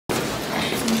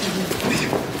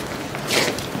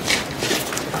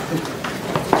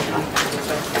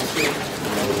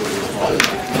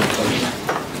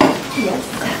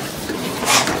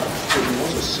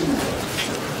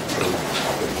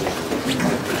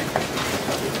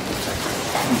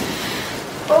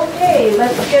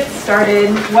let's get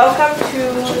started. Welcome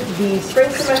to the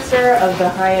spring semester of the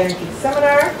High Energy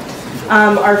Seminar.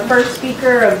 Our first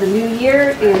speaker of the new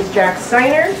year is Jack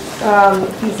Steiner.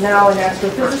 He's now an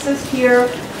astrophysicist here,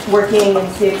 working in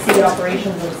CXC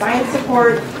operations and science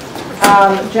support.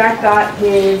 Jack got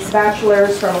his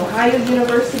bachelor's from Ohio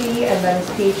University and then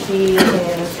his PhD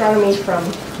in astronomy from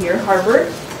here, Harvard.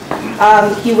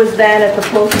 He was then at the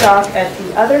postdoc at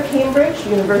the other Cambridge,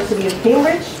 University of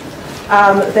Cambridge.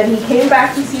 Then he came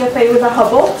back to CFA with a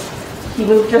Hubble. He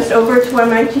moved just over to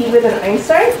MIT with an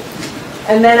Einstein.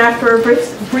 And then after a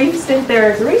brief stint there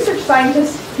as a research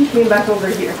scientist, he came back over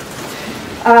here.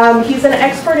 He's an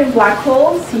expert in black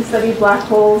holes. He studied black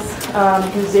holes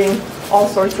using all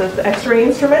sorts of X-ray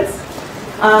instruments.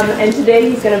 And today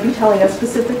he's going to be telling us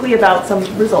specifically about some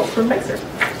results from NICER.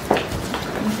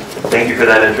 Thank you for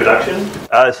that introduction.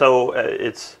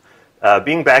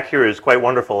 Being back here is quite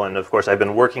wonderful, and of course I've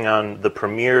been working on the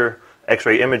premier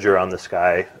X-ray imager on the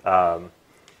sky,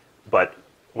 but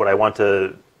what I want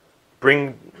to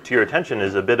bring to your attention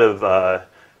is a bit of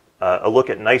a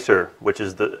look at NICER, which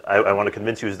is I want to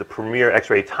convince you is the premier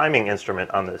X-ray timing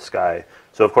instrument on the sky.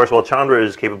 So of course, while Chandra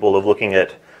is capable of looking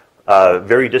at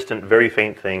very distant, very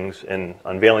faint things and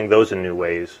unveiling those in new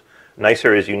ways,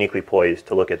 NICER is uniquely poised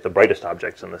to look at the brightest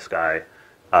objects in the sky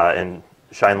and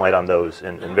shine light on those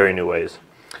in very new ways.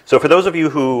 So for those of you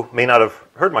who may not have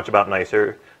heard much about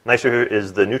NICER, NICER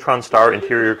is the Neutron Star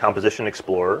Interior Composition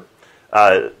Explorer.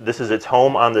 This is its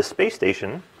home on the space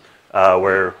station,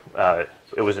 where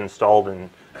it was installed in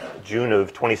June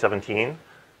of 2017.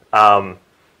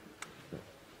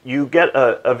 You get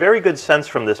a very good sense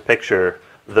from this picture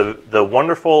the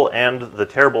wonderful and the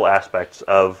terrible aspects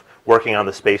of working on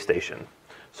the space station.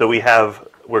 So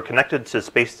we're connected to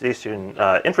space station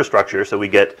infrastructure, so we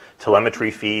get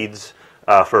telemetry feeds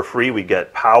for free, we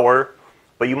get power,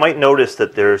 but you might notice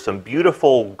that there are some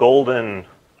beautiful golden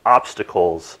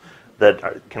obstacles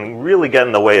that can really get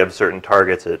in the way of certain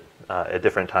targets at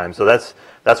different times. So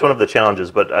that's one of the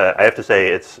challenges, but I have to say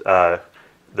it's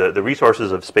the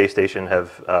resources of space station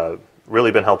have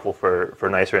really been helpful for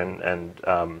NICER,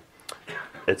 and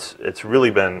it's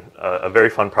really been a very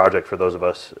fun project for those of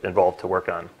us involved to work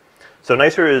on. So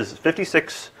NICER is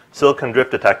 56 silicon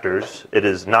drift detectors. It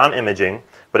is non-imaging,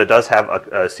 but it does have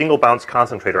a single bounce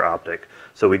concentrator optic.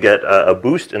 So we get a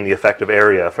boost in the effective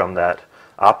area from that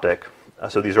optic.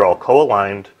 So these are all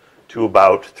co-aligned to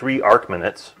about 3 arc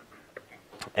minutes.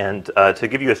 And to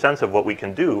give you a sense of what we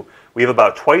can do, we have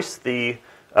about twice the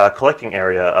collecting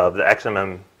area of the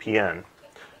XMM-PN.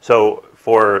 So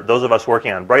for those of us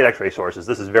working on bright X-ray sources,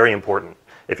 this is very important.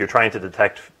 If you're trying to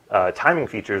detect timing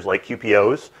features like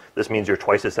QPOs, this means you're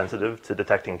twice as sensitive to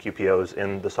detecting QPOs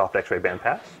in the soft X-ray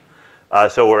bandpass.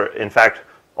 So we're, in fact,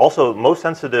 also most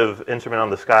sensitive instrument on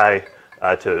the sky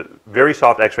to very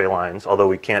soft X-ray lines, although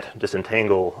we can't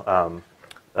disentangle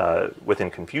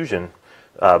within confusion.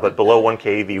 But below 1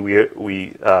 keV,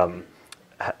 we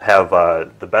have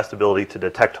the best ability to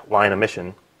detect line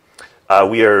emission.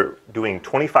 We are doing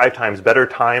 25 times better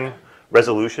time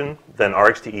resolution than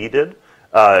RxTE did.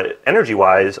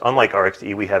 Energy-wise, unlike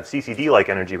RxTE, we have CCD-like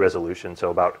energy resolution,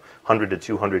 so about 100 to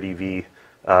 200 EV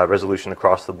resolution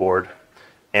across the board.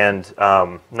 And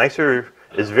NICER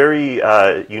is very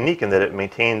unique in that it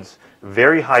maintains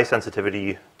very high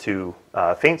sensitivity to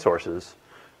faint sources.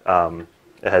 It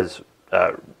has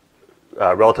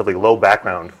relatively low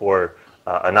background for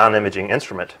a non-imaging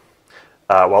instrument,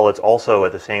 while it's also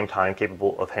at the same time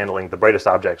capable of handling the brightest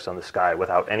objects on the sky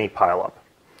without any pileup.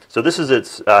 So this is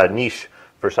its niche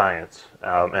for science,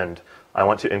 and I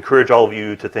want to encourage all of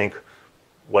you to think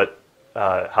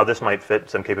how this might fit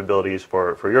some capabilities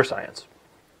for your science.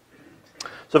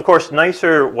 So of course,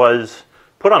 NICER was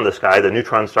put on the sky, the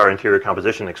Neutron Star Interior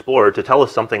Composition Explorer, to tell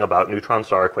us something about neutron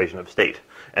star equation of state.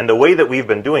 And the way that we've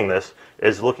been doing this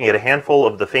is looking at a handful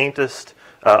of the faintest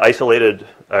isolated,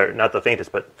 or not the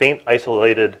faintest, but faint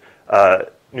isolated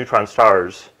neutron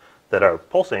stars that are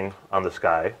pulsing on the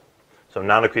sky, so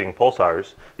non-accreting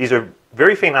pulsars. These are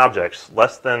very faint objects,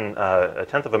 less than a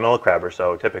tenth of a millicrab or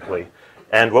so typically.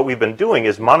 And what we've been doing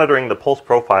is monitoring the pulse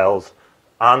profiles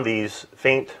on these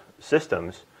faint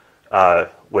systems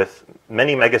with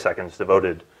many megaseconds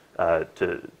devoted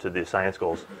to the science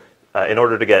goals in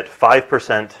order to get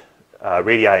 5%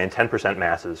 radii and 10%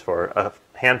 masses for a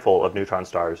handful of neutron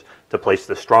stars to place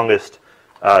the strongest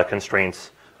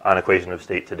constraints on equation of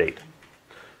state to date.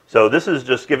 So this is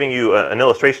just giving you an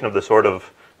illustration of the sort of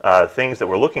things that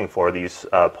we're looking for, these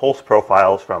pulse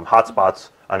profiles from hotspots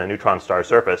on a neutron star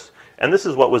surface. And this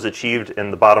is what was achieved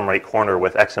in the bottom right corner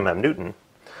with XMM Newton.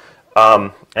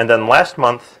 And then last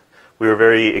month, we were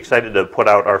very excited to put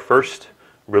out our first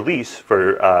release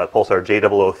for pulsar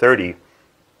J0030,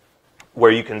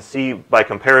 where you can see by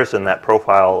comparison that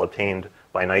profile obtained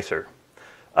by NICER.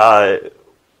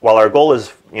 While our goal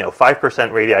is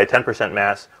 5% radii, 10%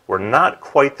 mass, we're not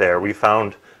quite there. We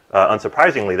found,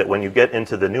 unsurprisingly, that when you get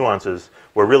into the nuances,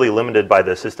 we're really limited by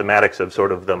the systematics of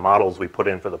sort of the models we put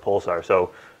in for the pulsar.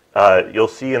 So you'll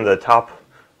see in the top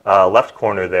left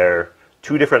corner there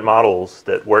 2 different models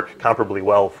that work comparably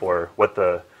well for what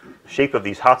the shape of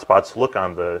these hotspots look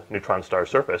on the neutron star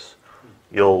surface.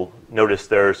 You'll notice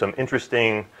there are some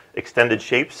interesting extended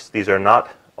shapes. These are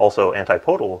not also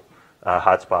antipodal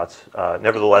hotspots.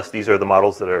 Nevertheless, these are the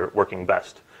models that are working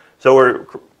best. So we're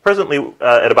presently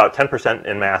at about 10%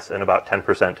 in mass and about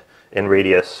 10% in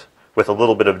radius, with a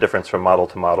little bit of difference from model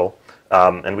to model.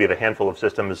 And we have a handful of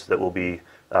systems that we'll be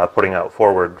putting out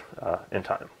forward in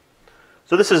time.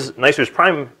 So this is NICER's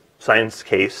prime science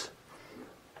case,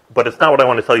 but it's not what I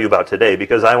want to tell you about today,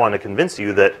 because I want to convince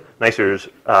you that NICER's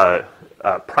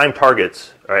prime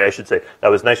targets, or I should say, that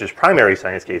was NICER's primary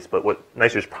science case, but what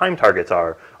NICER's prime targets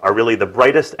are really the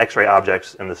brightest X-ray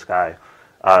objects in the sky.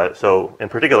 So in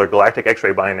particular, galactic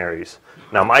X-ray binaries.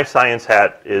 Now my science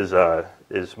hat is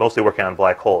mostly working on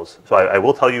black holes. So I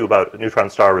will tell you about a neutron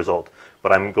star result,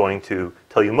 but I'm going to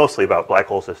tell you mostly about black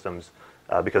hole systems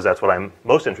because that's what I'm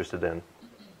most interested in.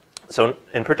 So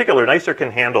in particular, NICER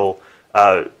can handle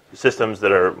systems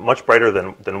that are much brighter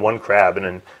than one crab. And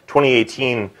in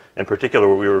 2018, in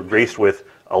particular, we were graced with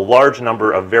a large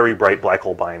number of very bright black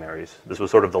hole binaries. This was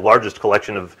sort of the largest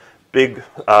collection of big,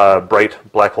 bright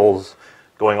black holes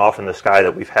going off in the sky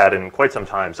that we've had in quite some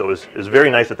time. So it was very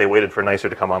nice that they waited for NICER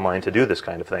to come online to do this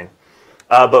kind of thing.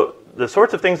 But the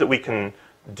sorts of things that we can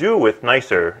do with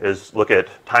NICER is look at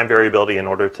time variability in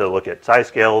order to look at size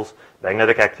scales,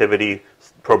 magnetic activity,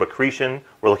 probe accretion.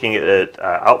 We're looking at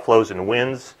outflows and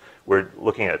winds. We're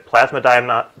looking at plasma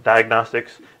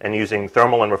diagnostics and using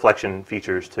thermal and reflection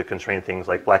features to constrain things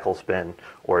like black hole spin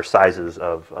or sizes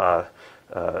of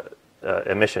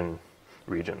emission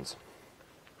regions.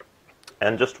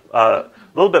 And just a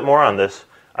little bit more on this,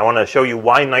 I want to show you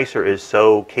why NICER is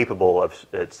so capable of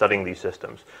studying these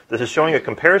systems. This is showing a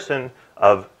comparison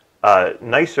of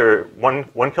NICER, one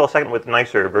kilosecond with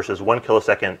NICER versus 1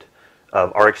 kilosecond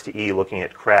of RxTE looking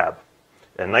at crab.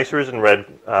 And NICER is in red,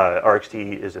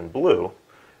 RxTE is in blue.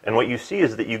 And what you see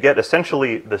is that you get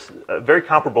essentially this very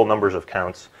comparable numbers of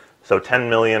counts. So 10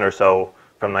 million or so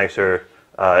from NICER,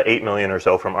 8 million or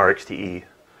so from RxTE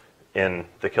in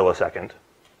the kilosecond.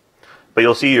 But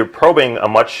you'll see you're probing a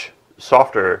much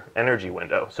softer energy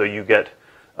window. So you get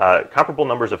comparable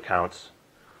numbers of counts,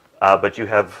 but you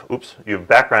have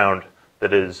background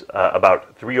that is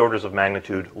about 3 orders of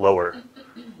magnitude lower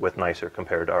with NICER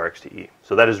compared to RxTE.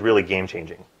 So that is really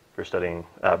game-changing for studying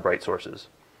bright sources.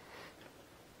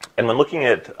 And when looking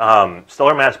at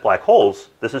stellar mass black holes,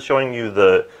 this is showing you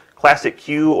the classic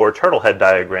Q or turtle head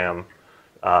diagram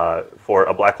for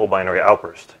a black hole binary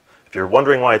outburst. If you're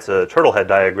wondering why it's a turtle head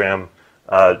diagram,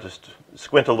 just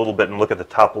squint a little bit and look at the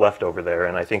top left over there,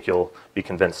 and I think you'll be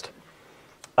convinced.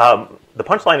 The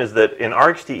punchline is that in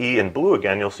RxTE in blue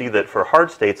again, you'll see that for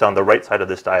hard states on the right side of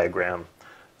this diagram,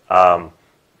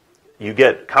 you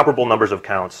get comparable numbers of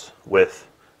counts with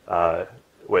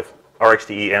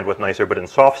RxTE and with NICER, but in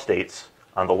soft states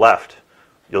on the left,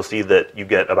 you'll see that you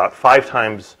get about 5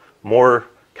 times more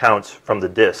counts from the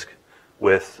disk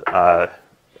with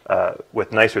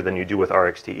NICER than you do with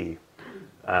RxTE.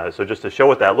 So just to show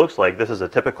what that looks like, this is a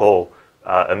typical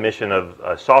emission of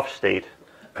a soft state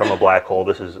from a black hole.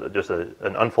 This is just an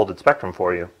unfolded spectrum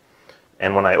for you.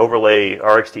 And when I overlay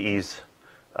RxTE's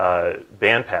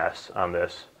bandpass on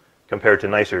this compared to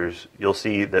NICER's, you'll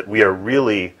see that we are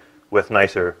really, with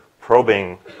NICER,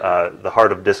 probing the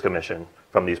heart of disk emission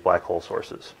from these black hole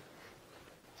sources.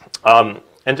 And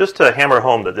just to hammer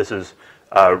home that this is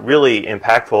a really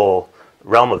impactful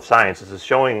realm of science, this is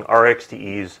showing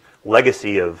RxTE's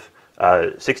legacy of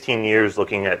 16 years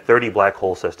looking at 30 black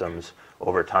hole systems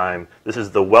over time. This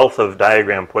is the wealth of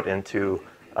diagram put into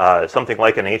something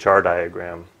like an HR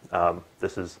diagram.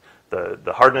 This is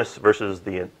the hardness versus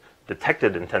the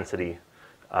detected intensity,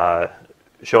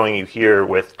 showing you here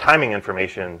with timing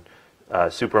information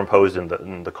superimposed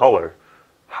in the color,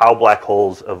 how black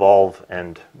holes evolve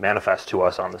and manifest to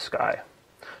us on the sky.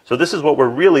 So this is what we're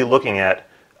really looking at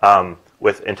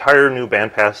with entire new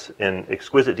bandpass in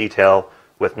exquisite detail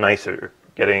with NICER,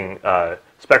 getting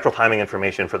spectral timing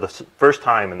information for the first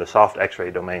time in the soft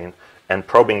X-ray domain and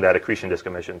probing that accretion disk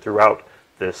emission throughout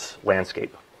this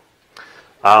landscape.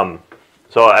 So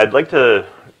I'd like to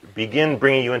begin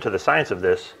bringing you into the science of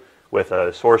this with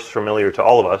a source familiar to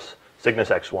all of us, Cygnus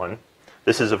X1.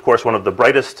 This is, of course, one of the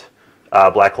brightest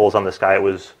black holes on the sky. It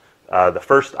was the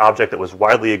first object that was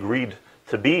widely agreed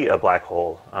to be a black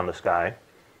hole on the sky,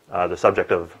 the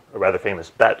subject of a rather famous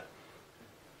bet.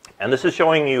 And this is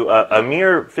showing you a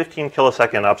mere 15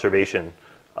 kilosecond observation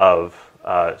of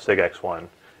SIG X1.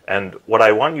 And what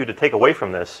I want you to take away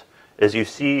from this is you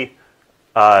see,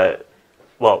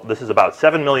 well, this is about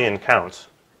 7 million counts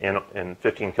in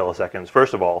 15 kiloseconds.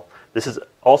 First of all, this is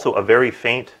also a very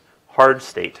faint hard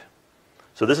state.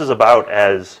 So this is about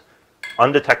as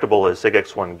undetectable as SIG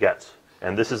X1 gets.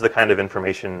 And this is the kind of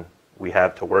information we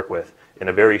have to work with in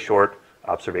a very short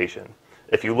observation.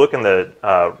 If you look in the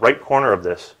right corner of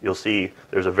this, you'll see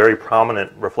there's a very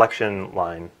prominent reflection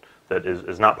line that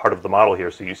is not part of the model here,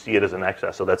 so you see it as an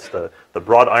excess. So that's the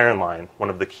broad iron line, one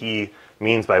of the key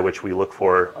means by which we look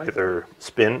for either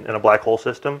spin in a black hole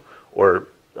system or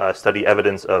study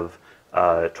evidence of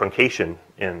truncation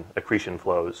in accretion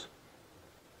flows.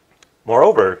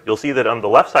 Moreover, you'll see that on the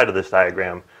left side of this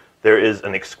diagram, there is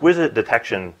an exquisite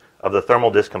detection of the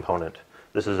thermal disk component.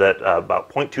 This is at about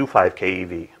 0.25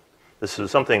 keV. This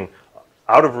is something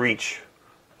out of reach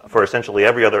for essentially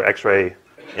every other X-ray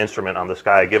instrument on the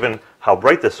sky, given how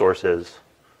bright this source is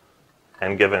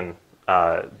and given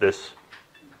this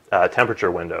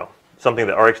temperature window, something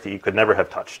that RxD could never have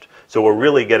touched. So we're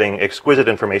really getting exquisite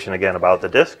information again about the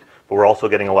disk, but we're also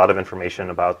getting a lot of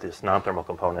information about this non-thermal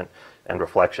component and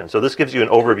reflection. So this gives you an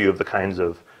overview of the kinds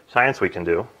of science we can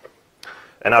do.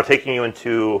 And now taking you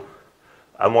into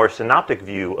a more synoptic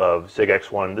view of SIG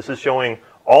X1, this is showing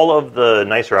all of the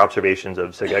nicer observations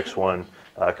of SIG X1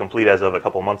 complete as of a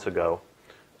couple months ago.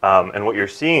 And what you're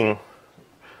seeing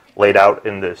laid out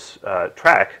in this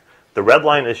track, the red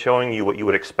line is showing you what you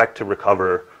would expect to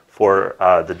recover for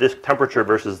the disk temperature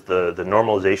versus the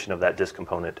normalization of that disk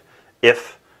component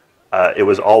if it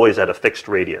was always at a fixed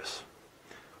radius.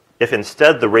 If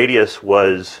instead the radius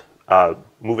was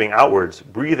moving outwards,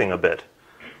 breathing a bit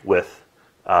with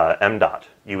m dot,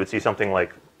 you would see something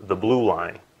like the blue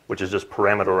line, which is just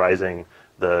parameterizing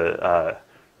the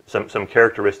some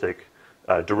characteristic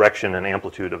direction and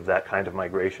amplitude of that kind of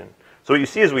migration. So what you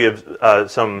see is we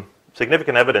have some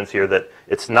significant evidence here that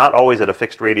it's not always at a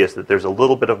fixed radius, that there's a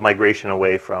little bit of migration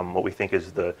away from what we think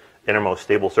is the innermost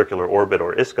stable circular orbit,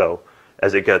 or ISCO.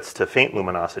 As it gets to faint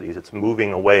luminosities, it's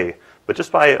moving away, but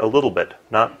just by a little bit,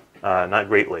 not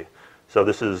greatly. So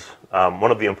this is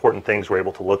one of the important things we're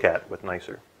able to look at with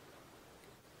NICER.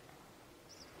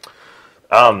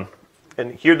 And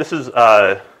here, this is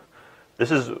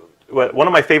one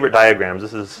of my favorite diagrams.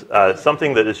 This is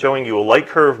something that is showing you a light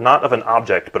curve, not of an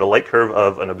object, but a light curve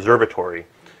of an observatory.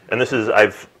 And this is,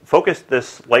 I've focused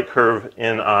this light curve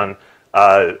in on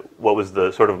what was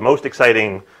the sort of most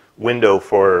exciting window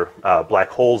for black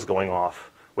holes going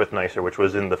off with NICER, which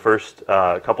was in the first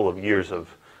couple of years of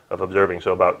observing,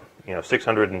 so about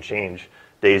 600 and change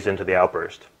days into the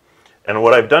outburst. And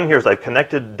what I've done here is I've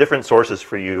connected different sources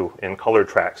for you in colored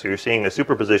tracks. So you're seeing a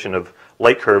superposition of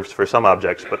light curves for some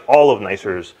objects, but all of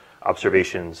NICER's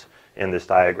observations in this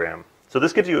diagram. So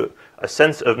this gives you a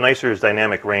sense of NICER's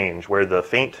dynamic range, where the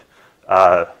faint,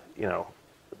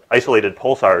 isolated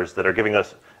pulsars that are giving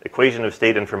us equation of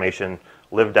state information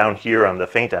live down here on the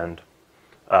faint end.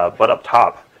 But up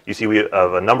top, you see we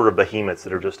have a number of behemoths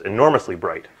that are just enormously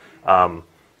bright.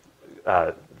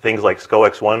 Things like SCO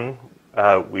X1,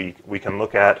 we can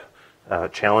look at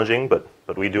challenging, but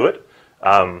we do it.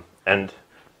 And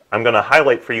I'm going to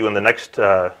highlight for you in the next,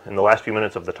 in the last few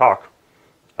minutes of the talk,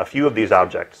 a few of these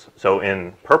objects. So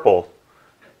in purple,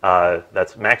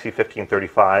 that's MAXI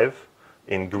 1535.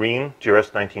 In green,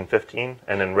 GRS 1915,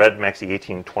 and in red, MAXI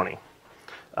 1820.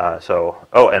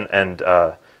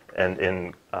 And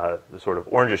in the sort of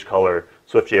orangish color,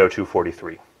 SWIFT JO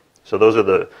 243. So those are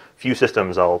the few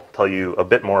systems I'll tell you a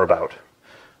bit more about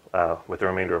with the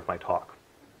remainder of my talk.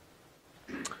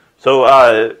 So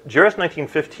GRS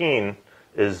 1915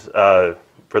 is,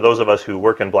 for those of us who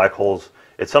work in black holes,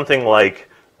 it's something like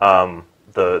the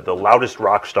loudest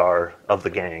rock star of the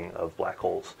gang of black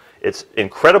holes. It's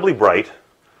incredibly bright,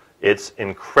 it's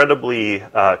incredibly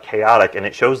chaotic, and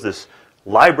it shows this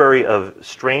library of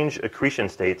strange accretion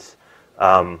states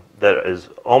that is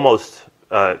almost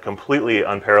completely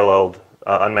unparalleled,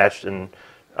 unmatched in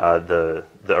the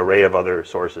array of other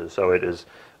sources. So it is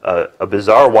a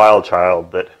bizarre wild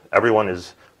child that everyone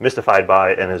is mystified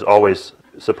by and is always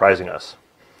surprising us.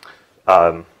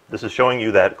 This is showing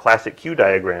you that classic Q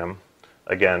diagram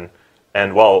again.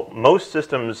 And while most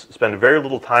systems spend very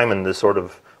little time in this sort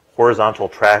of horizontal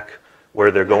track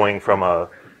where they're going from a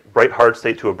bright hard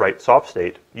state to a bright soft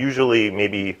state, usually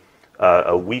maybe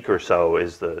a week or so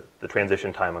is the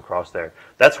transition time across there.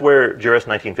 That's where GRS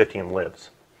 1915 lives.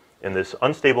 in this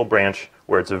unstable branch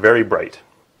where it's very bright.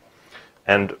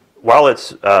 And while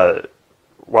it's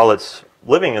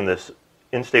living in this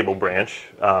unstable branch,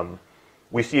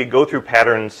 we see it go through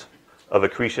patterns of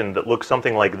accretion that look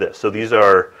something like this. So these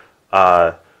are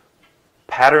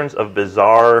patterns of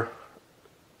bizarre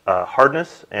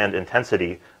hardness and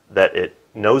intensity that it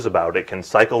knows about. It can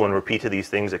cycle and repeat to these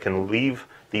things. It can leave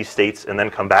these states and then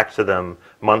come back to them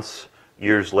months,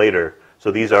 years later.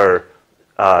 So these are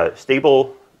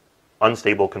stable,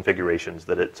 unstable configurations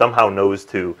that it somehow knows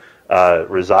to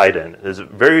reside in. It's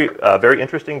very, very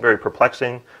interesting, very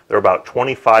perplexing. There are about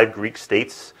 25 Greek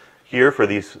states here for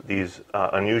these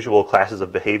unusual classes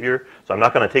of behavior. So I'm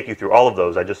not going to take you through all of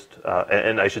those. I just,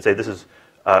 and I should say this is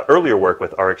earlier work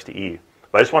with RxDE.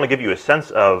 But I just want to give you a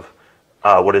sense of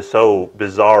what is so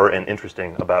bizarre and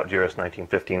interesting about GRS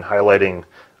 1915, highlighting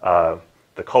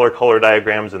the color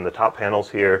diagrams in the top panels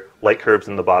here, light curves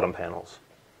in the bottom panels.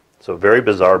 So very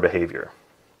bizarre behavior.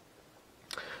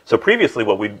 So previously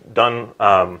what we'd done,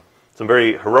 some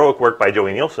very heroic work by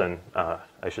Joey Nielsen,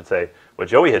 I should say. What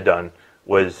Joey had done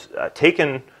was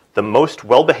taken the most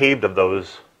well-behaved of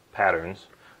those patterns,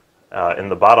 in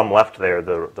the bottom left there,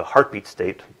 the heartbeat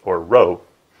state, or row,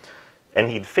 and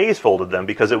he'd phase folded them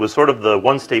because it was sort of the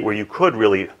one state where you could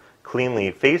really cleanly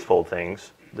phase fold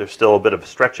things. There's still a bit of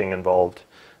stretching involved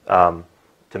to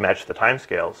match the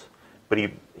timescales. But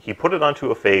he put it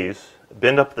onto a phase,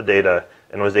 binned up the data,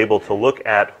 and was able to look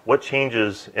at what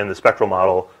changes in the spectral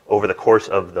model over the course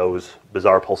of those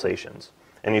bizarre pulsations.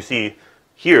 And you see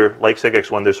here, like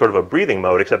SIGX1, there's sort of a breathing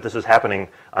mode, except this is happening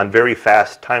on very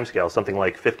fast timescales, something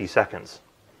like 50 seconds.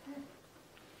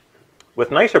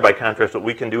 With NICER, by contrast, what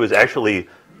we can do is actually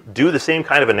do the same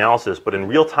kind of analysis, but in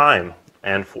real time,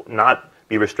 and not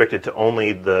be restricted to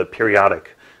only the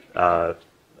periodic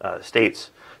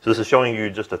states. So this is showing you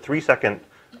just a 3-second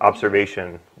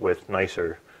observation with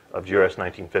NICER of GRS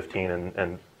 1915,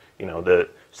 and you know, the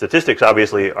statistics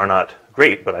obviously are not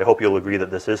great, but I hope you'll agree that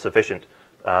this is sufficient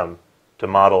to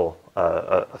model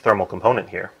a thermal component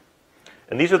here.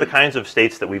 And these are the kinds of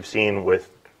states that we've seen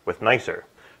with NICER.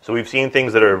 So we've seen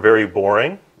things that are very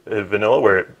boring, vanilla,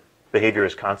 where behavior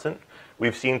is constant.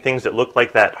 We've seen things that look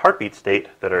like that heartbeat state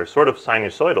that are sort of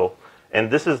sinusoidal.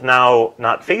 And this is now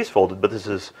not phase folded, but this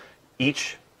is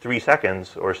each 3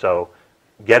 seconds or so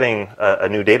getting a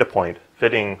new data point,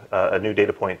 fitting a new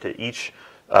data point to each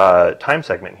time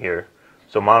segment here.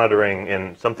 So monitoring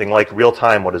in something like real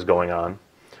time what is going on.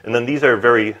 And then these are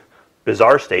very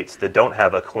bizarre states that don't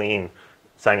have a clean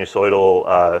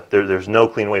sinusoidal, there's no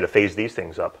clean way to phase these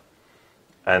things up.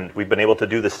 And we've been able to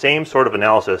do the same sort of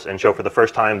analysis and show for the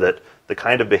first time that the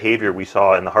kind of behavior we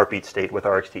saw in the heartbeat state with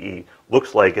RxTE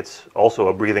looks like it's also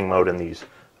a breathing mode in these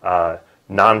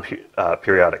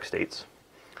non-periodic states.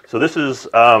 So this is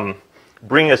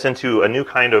bringing us into a new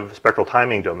kind of spectral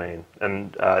timing domain.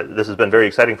 And this has been very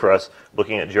exciting for us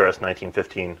looking at GRS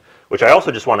 1915, which I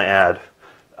also just want to add,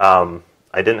 I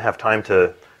didn't have time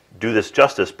to do this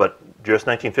justice, but GRS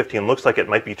 1915 looks like it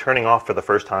might be turning off for the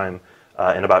first time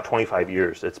in about 25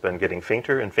 years. It's been getting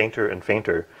fainter and fainter and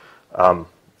fainter,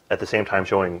 at the same time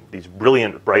showing these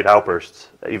brilliant bright outbursts,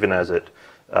 even as it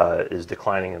is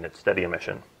declining in its steady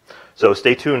emission. So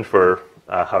stay tuned for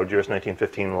how GRS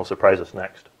 1915 will surprise us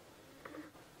next.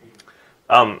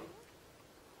 One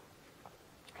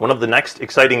of the next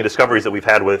exciting discoveries that we've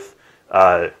had with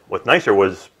NICER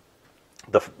was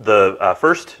the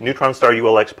first neutron star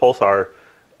ULX pulsar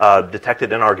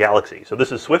detected in our galaxy. So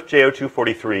this is Swift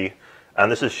JO243,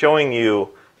 and this is showing you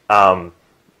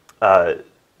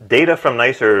data from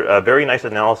NICER, a very nice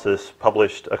analysis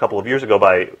published a couple of years ago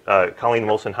by Colleen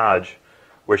Wilson-Hodge,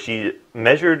 where she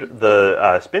measured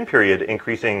the spin period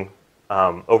increasing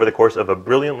over the course of a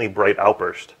brilliantly bright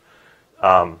outburst.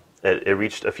 It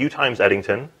reached a few times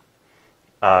Eddington.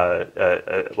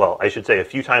 Well, I should say a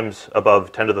few times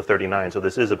above 10 to the 39, so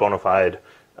this is a bona fide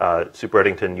super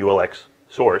Eddington ULX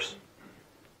source.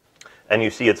 And you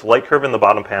see its light curve in the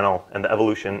bottom panel and the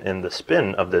evolution in the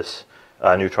spin of this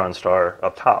neutron star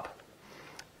up top.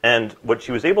 And what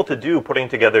she was able to do, putting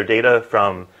together data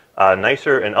from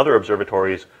NICER and other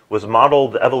observatories, was model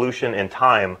the evolution in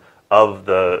time of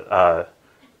the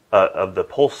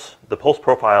pulse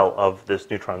profile of this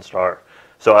neutron star.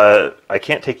 So I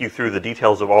can't take you through the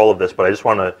details of all of this, but I just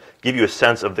want to give you a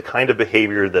sense of the kind of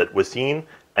behavior that was seen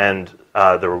and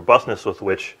the robustness with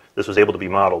which this was able to be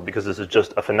modeled, because this is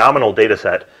just a phenomenal data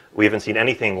set. We haven't seen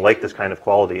anything like this kind of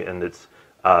quality, and it's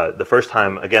the first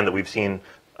time, again, that we've seen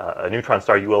a neutron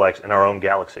star ULX in our own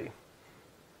galaxy.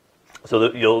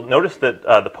 So you'll notice that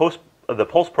the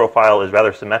pulse profile is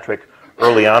rather symmetric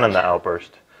early on in the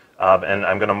outburst. And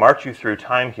I'm going to march you through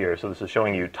time here. So this is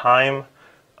showing you time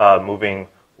moving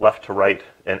left to right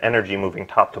and energy moving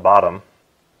top to bottom.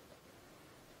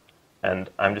 And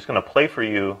I'm just going to play for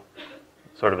you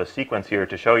sort of a sequence here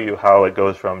to show you how it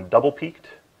goes from double peaked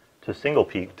to single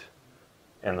peaked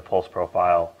in the pulse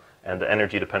profile, and the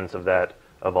energy dependence of that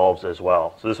evolves as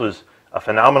well. So this was a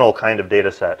phenomenal kind of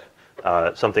data set,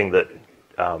 something that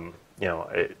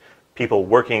people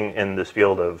working in this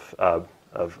field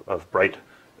of bright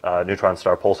neutron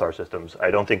star pulsar systems,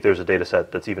 I don't think there's a data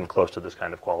set that's even close to this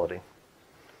kind of quality.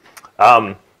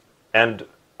 And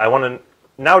I want to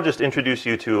now just introduce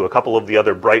you to a couple of the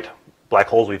other bright black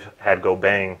holes we've had go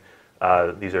bang.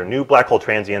 These are new black hole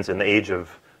transients in the age of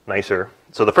NICER.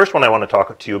 So the first one I want to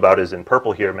talk to you about is in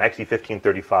purple here, MAXI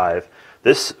 1535.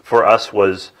 This, for us,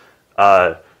 was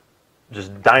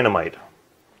just dynamite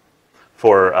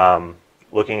for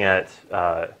looking at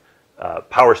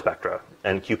power spectra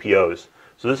and QPOs.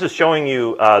 So this is showing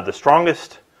you the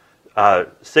strongest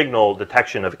signal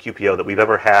detection of a QPO that we've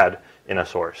ever had in a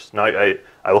source. Now,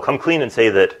 I will come clean and say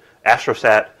that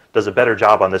AstroSat does a better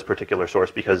job on this particular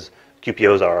source because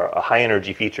QPOs are a high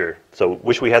energy feature. So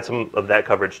wish we had some of that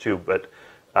coverage too, but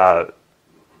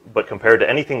compared to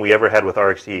anything we ever had with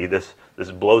RxE, this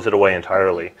blows it away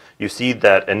entirely. You see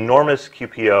that enormous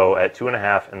QPO at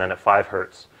 2.5 and then at 5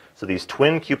 hertz. So these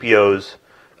twin QPOs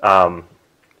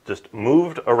just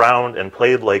moved around and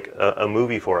played like a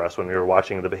movie for us when we were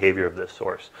watching the behavior of this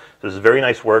source. So this is very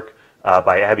nice work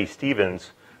by Abby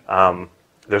Stevens.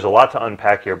 There's a lot to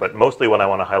unpack here, but mostly what I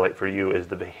want to highlight for you is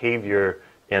the behavior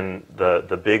in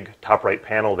the big top right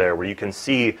panel there, where you can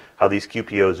see how these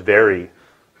QPOs vary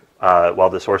while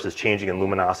the source is changing in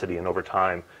luminosity and over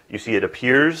time. You see it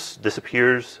appears,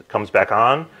 disappears, comes back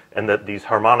on, and that these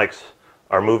harmonics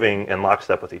are moving in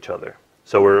lockstep with each other.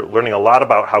 So we're learning a lot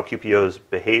about how QPOs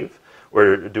behave.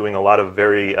 We're doing a lot of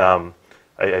very,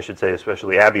 I should say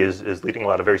especially Abby is leading a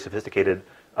lot of very sophisticated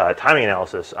timing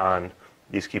analysis on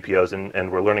these QPOs, and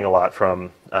we're learning a lot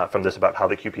from this about how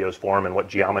the QPOs form and what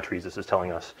geometries this is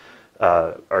telling us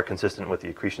are consistent with the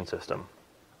accretion system.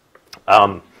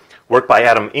 Work by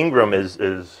Adam Ingram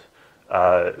is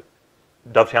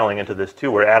dovetailing into this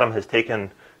too, where Adam has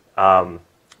taken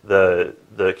the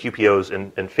QPOs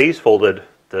and phase folded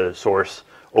the source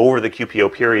over the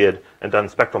QPO period and done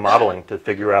spectral modeling to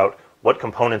figure out what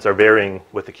components are varying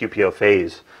with the QPO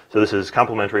phase. So this is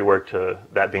complementary work to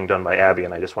that being done by Abby,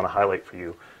 and I just want to highlight for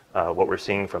you what we're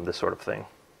seeing from this sort of thing.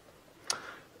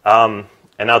 And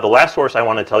now the last source I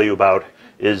want to tell you about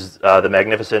is the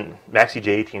magnificent MAXI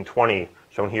J1820,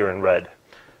 shown here in red.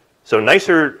 So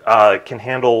NICER can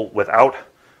handle without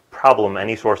problem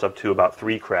any source up to about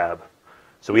 3 crab.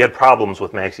 So we had problems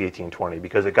with MAXI 1820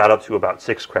 because it got up to about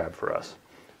 6 crab for us.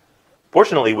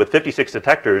 Fortunately, with 56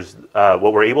 detectors,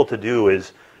 what we're able to do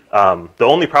is, the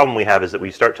only problem we have is that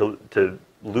we start to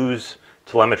lose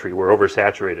telemetry. We're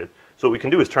oversaturated. So what we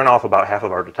can do is turn off about half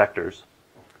of our detectors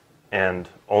and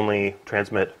only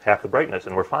transmit half the brightness,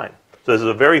 and we're fine. So this is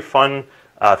a very fun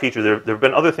feature. There have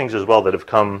been other things as well that have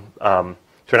turned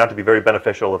out to be very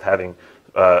beneficial of having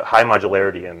high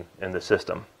modularity in the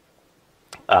system.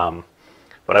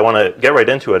 But I want to get right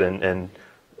into it and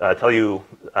tell you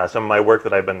some of my work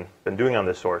that I've been doing on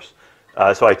this source.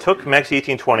 So I took MAXI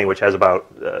 1820, which has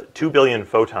about 2 billion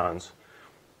photons,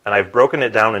 and I've broken it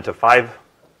down into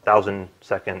 5,000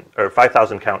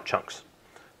 count chunks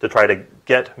to try to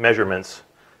get measurements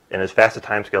in as fast a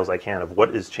timescale as I can of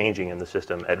what is changing in the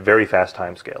system at very fast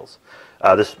timescales.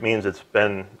 This means it's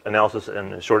been analysis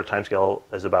in as short a timescale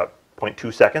as about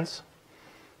 0.2 seconds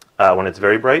when it's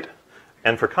very bright.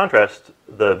 And for contrast,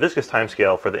 the viscous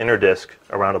timescale for the inner disk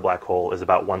around a black hole is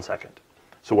about 1 second.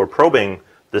 So we're probing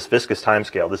this viscous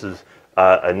timescale. This is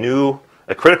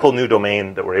a critical new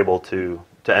domain that we're able to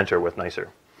enter with NICER.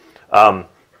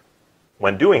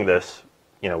 When doing this,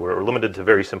 we're limited to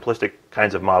very simplistic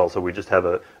kinds of models. So we just have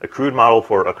a crude model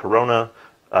for a corona,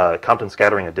 Compton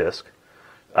scattering a disk.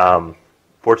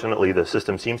 Fortunately, the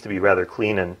system seems to be rather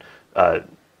clean, and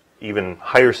even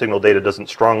higher signal data doesn't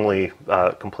strongly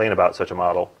complain about such a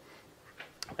model.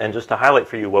 And just to highlight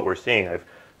for you what we're seeing, I've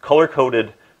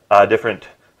color-coded different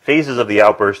phases of the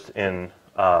outburst in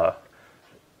the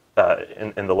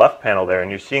left panel there, and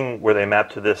you're seeing where they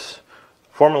map to this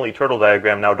formerly turtle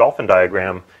diagram, now dolphin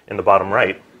diagram in the bottom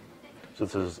right. So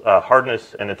this is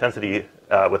hardness and intensity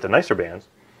with the NICER bands.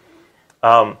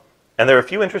 And there are a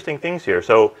few interesting things here.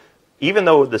 So even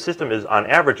though the system is on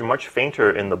average much fainter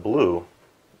in the blue,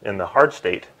 in the hard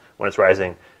state when it's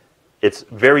rising, it's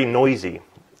very noisy.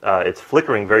 It's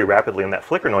flickering very rapidly, and that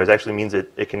flicker noise actually means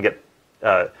it can get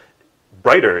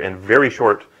brighter in very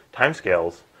short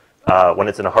timescales when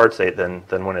it's in a hard state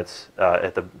than when it's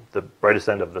at the brightest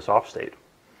end of the soft state.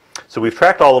 So we've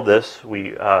tracked all of this.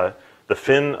 The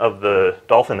fin of the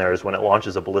dolphin there is when it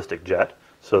launches a ballistic jet.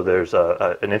 So there's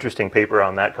an interesting paper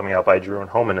on that coming out by Drew and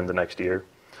Homan in the next year.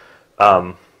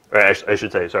 Or I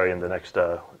should say, sorry, in the next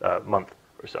month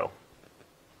or so.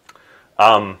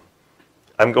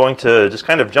 I'm going to just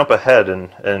kind of jump ahead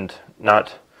and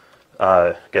not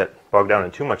get bogged down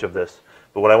in too much of this.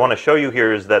 But what I want to show you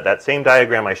here is that that same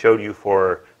diagram I showed you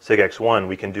for SIG-X1,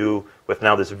 we can do with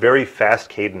now this very fast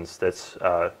cadence that's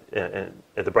at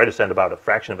the brightest end about a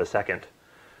fraction of a second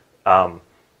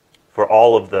for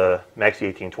all of the MAXI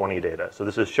 1820 data. So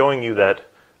this is showing you that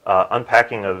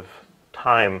unpacking of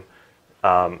time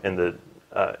in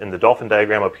the dolphin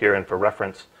diagram up here, and for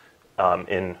reference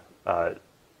in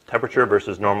temperature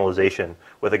versus normalization,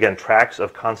 with again tracks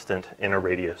of constant inner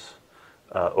radius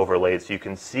overlaid. So you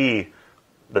can see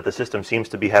that the system seems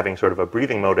to be having sort of a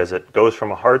breathing mode as it goes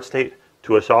from a hard state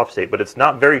to a soft state, but it's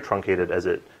not very truncated as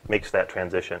it makes that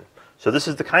transition. So this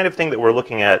is the kind of thing that we're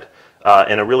looking at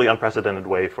in a really unprecedented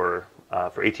way for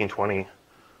 1820.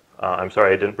 I'm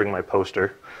sorry, I didn't bring my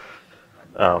poster.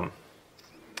 I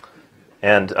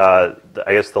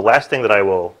guess the last thing that I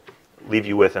will leave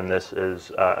you with in this is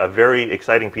a very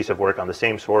exciting piece of work on the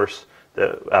same source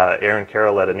that Erin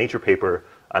Carroll led a Nature paper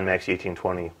on MAXI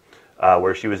 1820,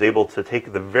 where she was able to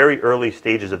take the very early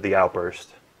stages of the outburst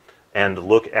and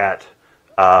look at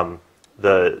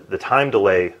the time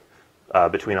delay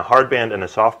between a hard band and a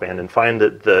soft band, and find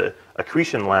that the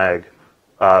accretion lag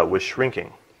was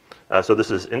shrinking. So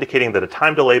this is indicating that a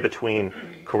time delay between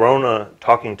corona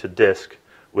talking to disk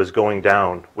was going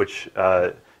down, which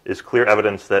is clear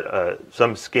evidence that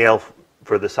some scale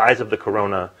for the size of the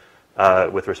corona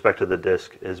with respect to the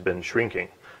disk has been shrinking.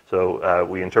 So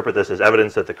we interpret this as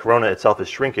evidence that the corona itself is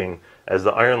shrinking, as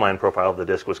the iron line profile of the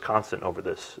disk was constant over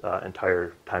this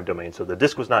entire time domain. So the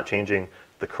disk was not changing,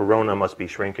 the corona must be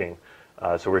shrinking.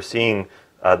 So we're seeing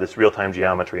this real-time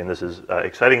geometry, and this is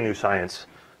exciting new science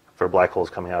for black holes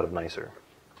coming out of NICER.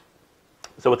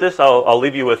 So with this, I'll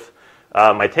leave you with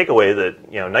my takeaway that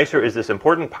NICER is this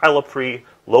important pile-up-free,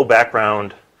 low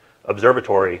background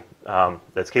observatory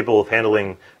that's capable of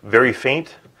handling very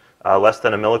faint, less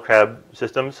than a millicrab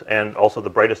systems, and also the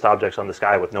brightest objects on the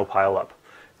sky with no pile-up.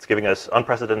 It's giving us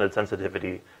unprecedented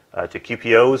sensitivity to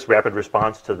QPOs, rapid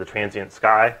response to the transient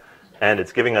sky, and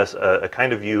it's giving us a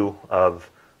kind of view of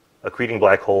accreting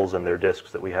black holes and their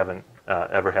disks that we haven't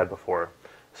ever had before.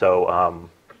 So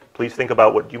please think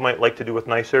about what you might like to do with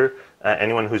NICER.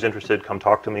 Anyone who's interested, come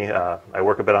talk to me. I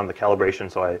work a bit on the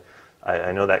calibration, so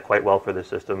I know that quite well for this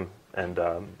system, and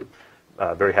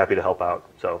very happy to help out.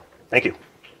 So thank you.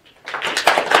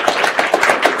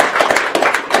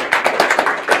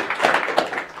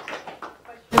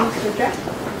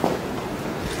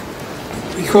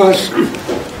 Because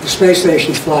the space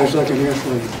station flies like an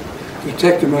airplane, the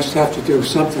detector must have to do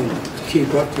something to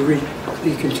keep up, to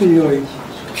be continually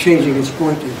changing its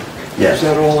pointing. Yes. Is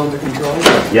that all under control?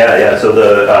 Yeah. So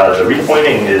the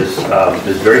repointing is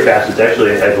very fast. It's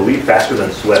actually, I believe, faster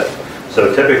than Swift.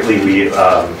 So typically,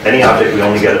 any object we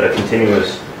only get a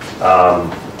continuous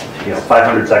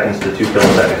 500 seconds to 2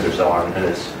 kiloseconds or so on, and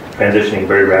it's transitioning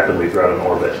very rapidly throughout an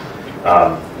orbit.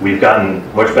 We've gotten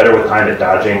much better with time at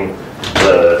dodging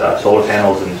the solar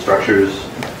panels and structures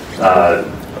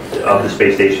of the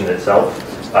space station itself.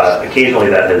 Occasionally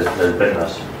that has bitten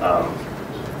us.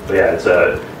 But yeah, it's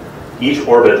each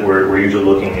orbit we're usually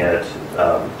looking at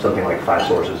something like 5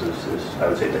 sources is I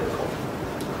would say typical.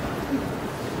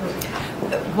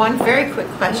 One very quick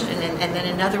question, and then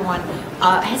another one.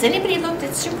 Has anybody looked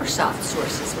at super soft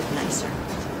sources with NICER?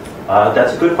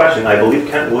 That's a good question. I believe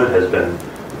Kent Wood has been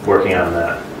working on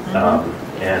that.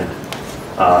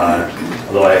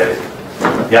 Although I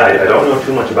don't know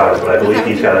too much about it, but I believe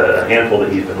he's got a handful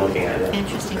that he's been looking at. Yeah.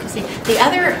 Interesting to see. The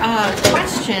other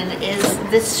question is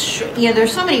this,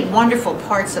 there's so many wonderful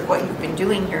parts of what you've been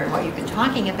doing here and what you've been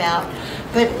talking about,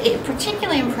 but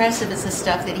particularly impressive is the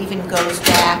stuff that even goes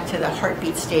back to the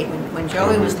heartbeat state when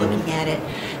Joey was looking at it.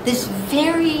 This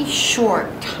very short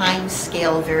time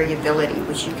scale variability,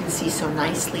 which you can see so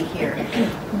nicely here.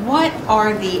 What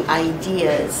are the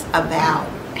ideas about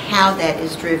how that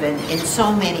is driven in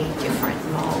so many different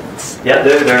modes? Yeah,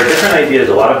 there are different ideas.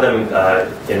 A lot of them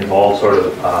involve sort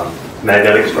of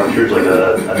magnetic structures, like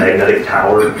a magnetic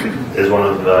tower is one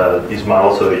of these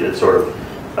models. So it sort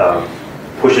of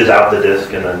pushes out the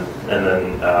disk and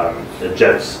then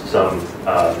ejects some,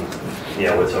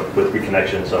 with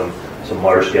reconnection, some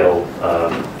large scale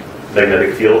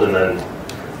magnetic field, and then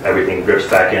everything drifts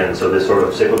back in. So this sort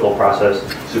of cyclical process,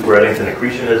 super Eddington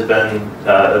accretion has been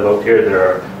evoked here. There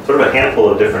are sort of a handful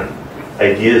of different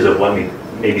ideas of what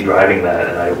may be driving that,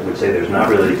 and I would say there's not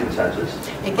really consensus.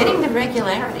 And getting the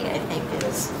regularity, I think,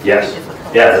 is yes. very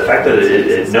difficult. Yeah, the fact that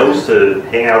it knows to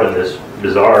hang out in this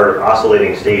bizarre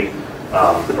oscillating state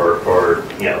for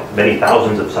many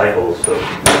thousands of cycles, so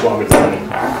as long as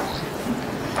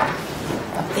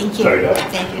Thank you. Sorry,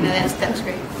 Thank you. No, that's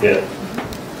great. Yeah.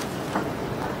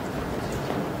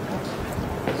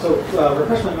 So,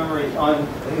 refresh my memory on, I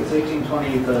think it's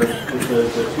 1820, the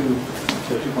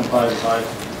 2.5 5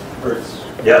 hertz.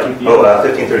 Yeah. Oh,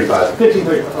 1535.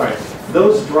 1535. All right.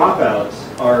 Those dropouts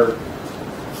are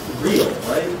real,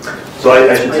 right? So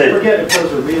I should say, I forget if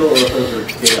those are real or if those are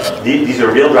data. These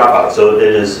are real dropouts. So it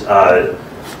is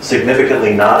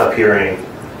significantly not appearing.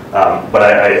 But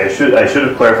I should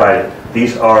have clarified.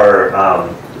 These are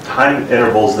time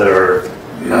intervals that are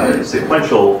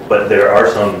sequential, but there are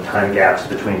some time gaps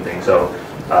between things. So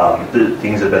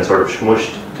things have been sort of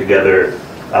smooshed together,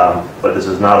 but this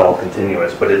is not all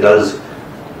continuous. But it does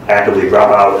actively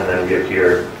drop out and then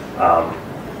reappear,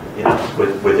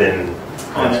 within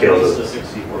on scales at least of a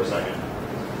 64-second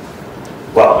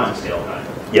time scale kind.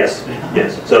 Yes,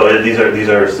 yes. So these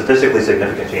are statistically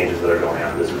significant changes that are going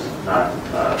on. This is not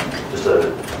just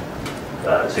a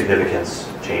significance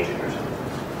changing or something.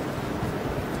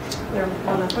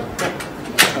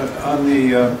 On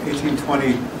the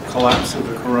 1820 collapse of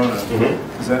the corona,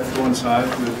 does that coincide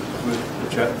with the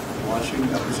jet launching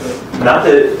episode? Not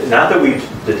that we've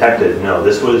detected. No,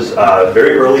 this was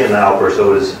very early in the outburst.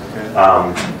 So it was.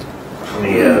 Let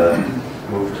me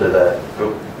move to that.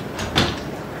 Oh.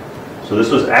 So this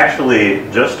was actually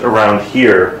just around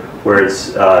here, where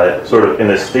it's sort of in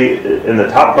the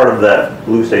top part of that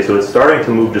blue state. So it's starting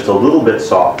to move just a little bit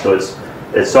soft. So it's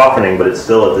softening, but it's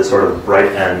still at this sort of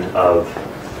bright end of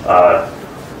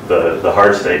the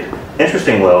hard state.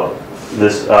 Interesting though,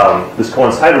 this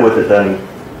coincided with it then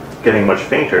getting much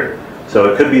fainter. So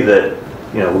it could be that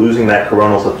losing that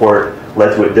coronal support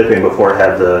led to it dipping before it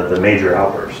had the major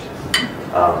outburst.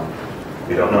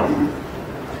 We don't know.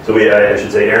 So I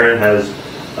should say Aaron has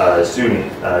a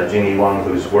student, Jeannie Wang,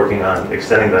 who's working on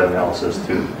extending that analysis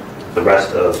to the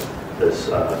rest of this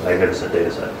magnificent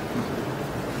data set.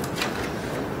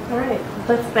 All right,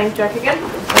 let's thank Jack again.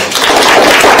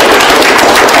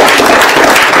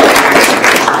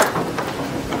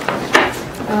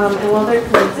 And while they're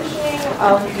transitioning,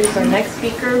 I'll introduce our next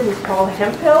speaker, who's Paul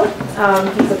Hemphill.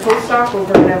 He's a postdoc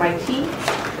over at MIT.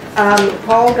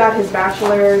 Paul got his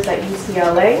bachelor's at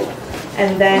UCLA,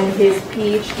 and then his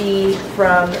PhD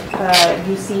from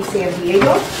UC San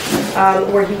Diego,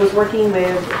 where he was working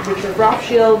with Richard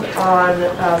Rothschild on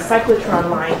cyclotron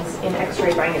lines in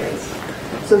X-ray binaries.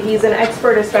 So he's an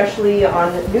expert especially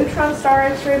on neutron star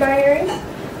X-ray binaries,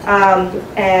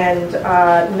 and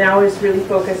now is really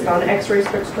focused on X-ray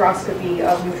spectroscopy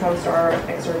of neutron star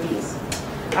XRBs.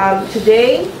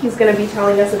 Today, he's going to be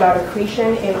telling us about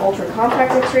accretion in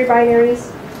ultra-compact X-ray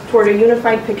binaries toward a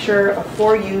unified picture of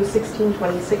 4U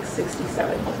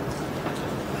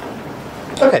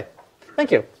 1626-67. Okay,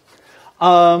 thank you.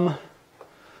 I'm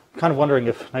kind of wondering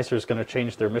if NICER is going to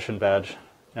change their mission badge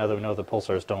now that we know the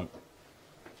pulsars don't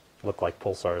look like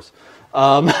pulsars.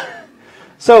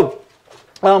 So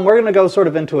we're going to go sort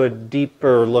of into a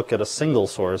deeper look at a single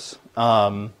source.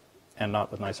 And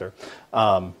not with NICER,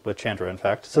 with Chandra, in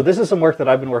fact. So this is some work that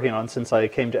I've been working on since I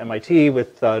came to MIT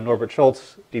with Norbert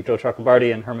Schultz, Deepto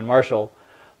Chakrabarty, and Herman Marshall.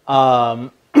 Oh,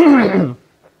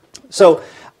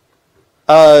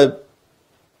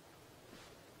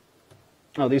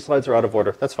 these slides are out of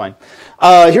order. That's fine.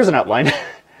 Here's an outline.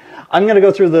 I'm going to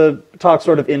go through the talk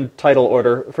sort of in title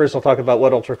order. First, I'll talk about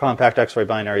what ultra-compact X-ray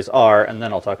binaries are, and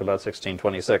then I'll talk about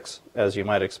 1626, as you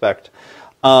might expect.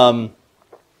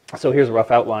 So here's a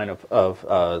rough outline of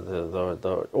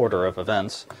the order of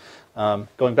events.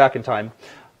 Going back in time,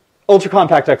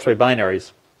 ultra-compact X-ray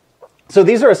binaries. So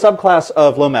these are a subclass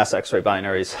of low-mass X-ray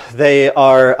binaries. They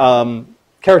are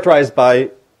characterized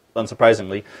by,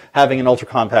 unsurprisingly, having an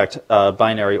ultra-compact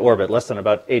binary orbit, less than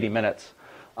about 80 minutes.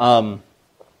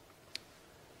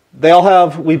 They all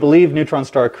have, we believe, neutron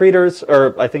star accretors,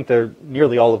 or I think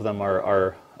nearly all of them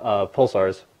are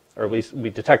pulsars, or at least we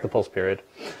detect the pulse period.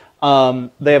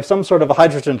 They have some sort of a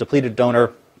hydrogen-depleted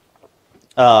donor.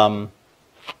 Do I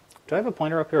have a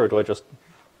pointer up here, or do I just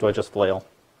flail?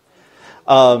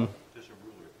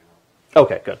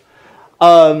 Okay, good.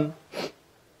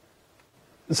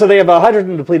 So they have a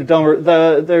hydrogen-depleted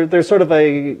donor. There's sort of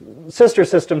a sister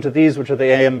system to these, which are the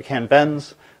AM-CAN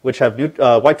bends, which have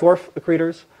white dwarf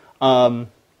accretors.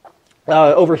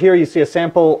 Over here, you see a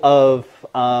sample of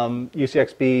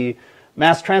UCXB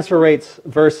mass transfer rates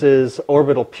versus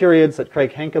orbital periods that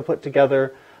Craig Henke put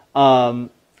together. And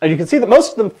you can see that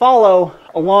most of them follow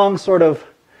along sort of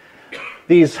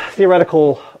these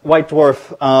theoretical white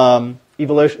dwarf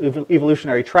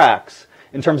evolutionary tracks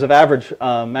in terms of average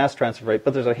mass transfer rate,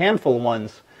 but there's a handful of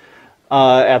ones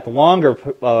at the longer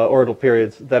orbital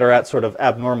periods that are at sort of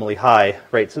abnormally high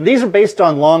rates. And these are based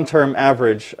on long-term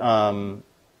average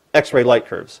X-ray light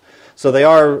curves. So they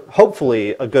are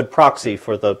hopefully a good proxy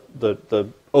for the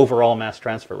overall mass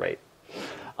transfer rate.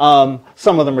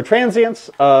 Some of them are transients.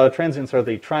 Transients are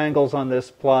the triangles on this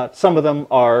plot. Some of them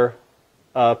are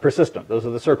persistent. Those are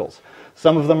the circles.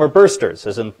 Some of them are bursters,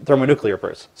 as in thermonuclear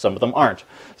bursts. Some of them aren't.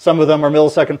 Some of them are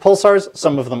millisecond pulsars.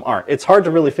 Some of them aren't. It's hard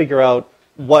to really figure out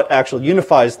what actually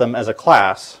unifies them as a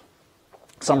class.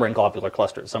 Some are in globular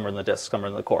clusters. Some are in the disk. Some are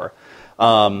in the core.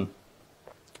 And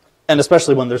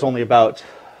especially when there's only about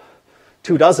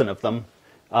 24 of them,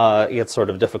 it's sort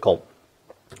of difficult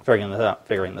figuring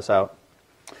this out.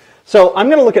 So I'm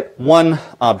going to look at one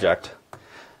object.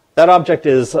 That object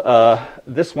is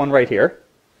this one right here,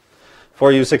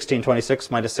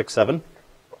 4U1626 minus 67.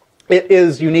 It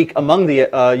is unique among the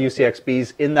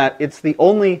UCXBs in that it's the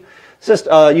only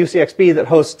UCXB that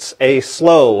hosts a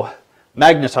slow,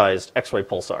 magnetized X-ray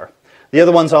pulsar. The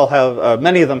other ones all have,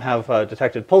 many of them have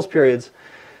detected pulse periods.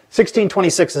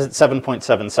 1626 is at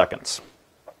 7.7 seconds.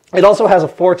 It also has a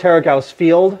 4 teragauss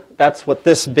field. That's what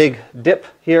this big dip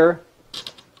here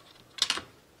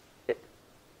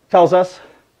tells us.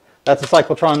 That's a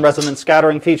cyclotron resonance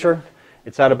scattering feature.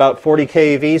 It's at about 40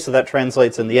 keV, so that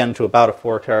translates in the end to about a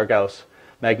 4 teragauss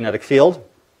magnetic field.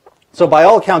 So by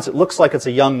all accounts, it looks like it's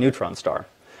a young neutron star.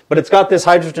 But it's got this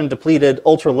hydrogen-depleted,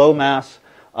 ultra-low mass,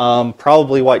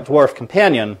 probably white dwarf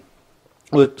companion,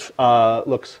 which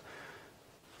looks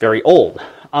very old.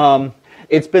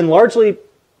 It's been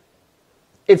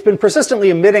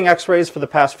persistently emitting X-rays for the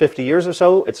past 50 years or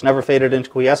so. It's never faded into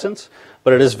quiescence,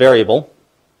 but it is variable.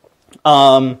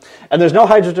 And there's no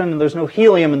hydrogen and there's no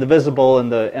helium in the visible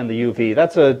and the UV.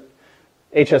 That's a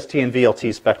HST and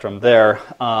VLT spectrum there.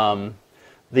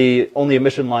 The only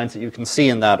emission lines that you can see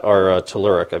in that are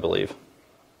telluric, I believe.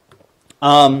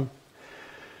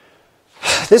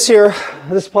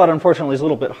 This plot unfortunately is a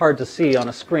little bit hard to see on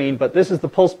a screen, but this is the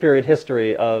pulse period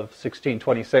history of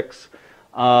 1626.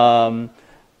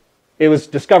 It was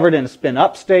discovered in a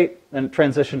spin-up state, then it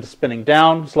transitioned to spinning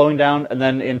down, slowing down, and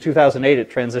then in 2008 it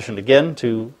transitioned again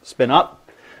to spin up.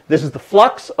 This is the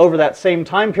flux over that same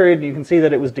time period, and you can see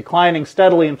that it was declining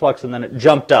steadily in flux, and then it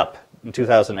jumped up in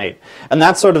 2008. And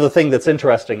that's sort of the thing that's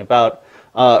interesting about,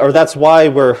 or that's why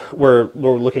we're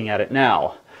looking at it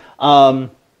now.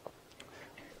 And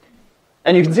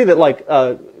you can see that, like,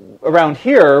 around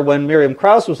here, when Miriam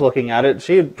Krauss was looking at it,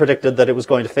 she had predicted that it was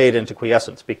going to fade into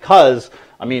quiescence because,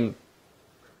 I mean,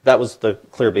 that was the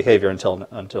clear behavior until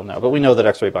now. But we know that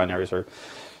X-ray binaries are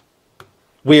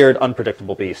weird,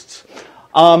 unpredictable beasts.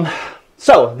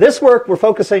 So this work, we're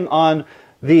focusing on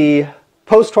the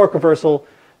post-torque reversal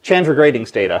Chandra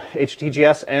gratings data,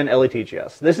 HTGS and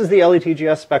LETGS. This is the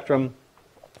LETGS spectrum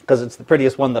because it's the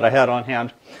prettiest one that I had on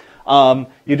hand.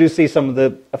 You do see some of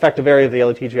the effective area of the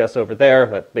LETGS over there.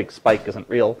 That big spike isn't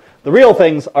real. The real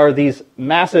things are these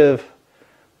massive,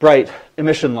 bright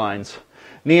emission lines.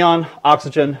 Neon,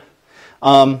 oxygen.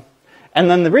 And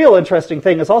then the real interesting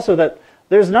thing is also that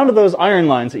there's none of those iron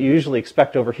lines that you usually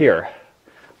expect over here.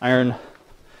 Iron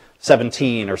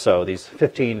 17 or so, these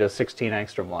 15 to 16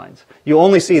 angstrom lines. You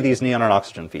only see these neon and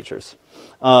oxygen features.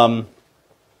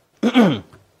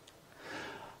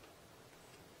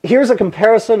 Here's a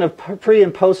comparison of pre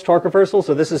and post torque reversal.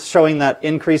 So this is showing that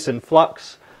increase in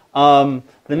flux.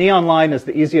 The neon line is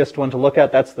the easiest one to look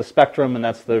at. That's the spectrum, and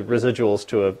that's the residuals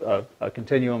to a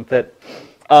continuum fit.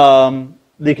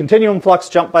 The continuum flux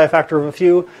jumped by a factor of a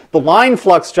few. The line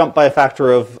flux jumped by a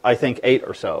factor of, I think, 8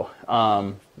 or so,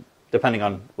 depending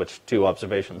on which 2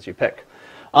 observations you pick.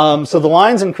 So the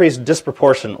lines increased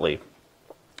disproportionately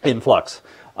in flux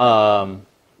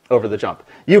over the jump.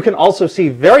 You can also see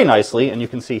very nicely, and you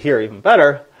can see here even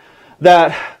better,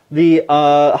 that the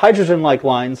hydrogen-like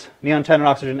lines, neon 10 and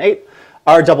oxygen 8,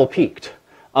 are double-peaked,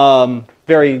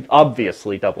 very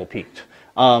obviously double-peaked.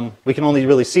 We can only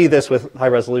really see this with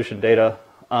high-resolution data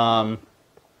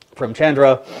from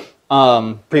Chandra.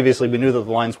 Previously, we knew that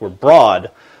the lines were broad,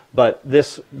 but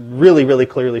this really, really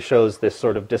clearly shows this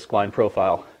sort of disk line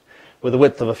profile with a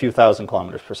width of a few thousand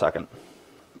kilometers per second.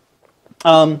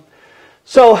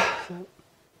 So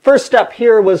first step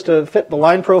here was to fit the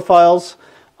line profiles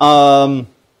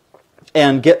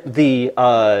and get the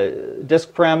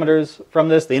disk parameters from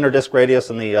this, the inner disk radius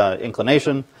and the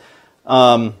inclination.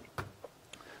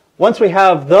 Once we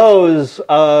have those,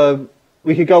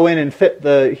 we could go in and fit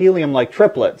the helium-like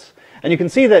triplets. And you can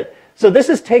see that, so this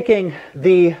is taking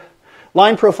the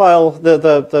line profile,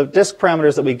 the disk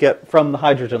parameters that we get from the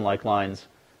hydrogen-like lines,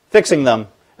 fixing them,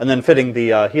 and then fitting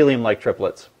the helium-like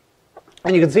triplets.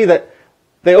 And you can see that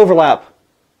they overlap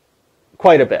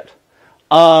quite a bit.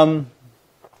 And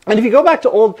if you go back to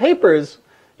old papers,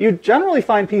 you generally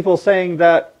find people saying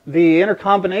that the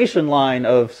intercombination line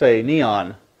of, say,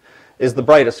 neon is the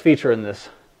brightest feature in this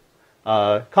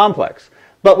complex.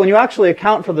 But when you actually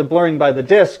account for the blurring by the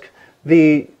disk,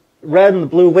 the red and the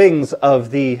blue wings of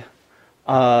the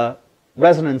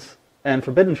resonance and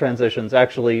forbidden transitions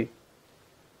actually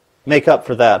make up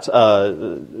for that,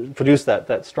 produce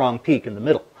that strong peak in the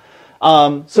middle.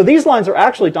 So these lines are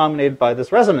actually dominated by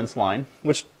this resonance line,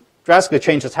 which drastically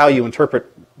changes how you interpret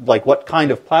like what kind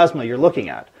of plasma you're looking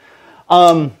at.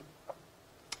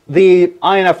 The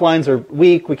INF lines are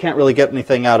weak. We can't really get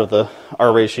anything out of the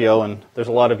R ratio, and there's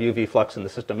a lot of UV flux in the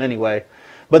system anyway.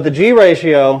 But the G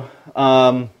ratio,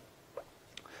 the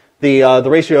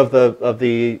ratio of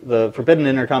the forbidden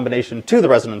intercombination to the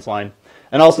resonance line,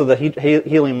 and also the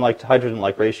helium-like to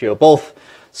hydrogen-like ratio, both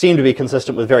seem to be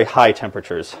consistent with very high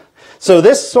temperatures. So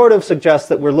this sort of suggests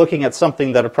that we're looking at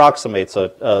something that approximates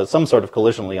some sort of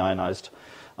collisionally ionized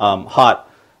hot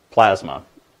plasma.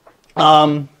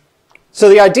 So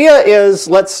the idea is,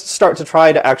 let's start to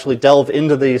try to actually delve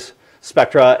into these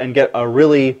spectra and get a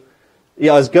really,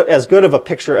 as good of a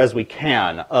picture as we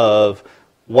can of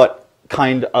what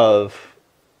kind of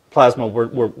plasma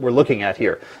we're looking at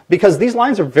here. Because these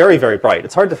lines are very, very bright.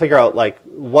 It's hard to figure out like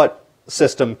what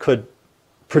system could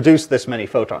produce this many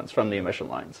photons from the emission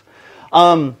lines.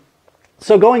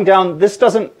 So going down, this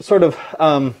doesn't sort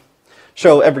of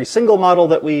show every single model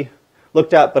that we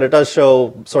looked at, but it does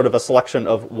show sort of a selection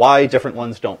of why different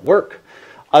ones don't work.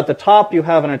 At the top, you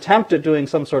have an attempt at doing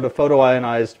some sort of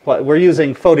photoionized. We're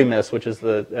using PhotoMIS, which is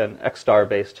an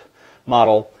X-star-based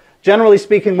model. Generally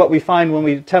speaking, what we find when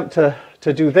we attempt to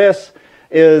do this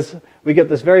is we get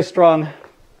this very strong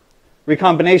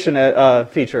recombination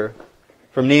feature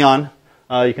from neon.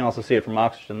 You can also see it from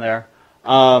oxygen there,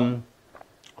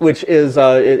 which is,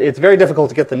 it's very difficult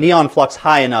to get the neon flux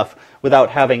high enough without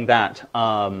having that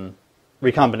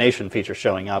recombination feature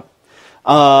showing up.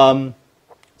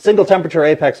 Single temperature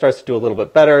apex starts to do a little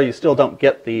bit better. You still don't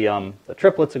get the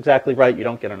triplets exactly right. You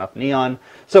don't get enough neon.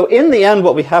 So in the end,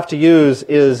 what we have to use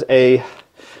is a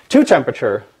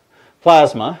 2-temperature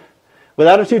plasma.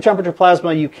 Without a 2-temperature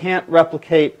plasma, you can't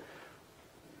replicate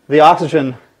the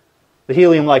oxygen, the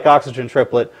helium-like oxygen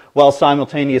triplet, while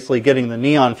simultaneously getting the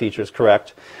neon features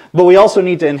correct. But we also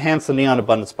need to enhance the neon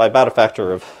abundance by about a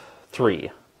factor of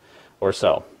 3 or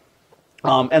so.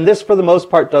 And this, for the most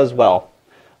part, does well.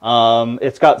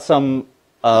 It's got some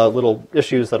little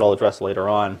issues that I'll address later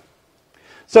on.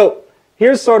 So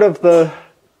here's sort of the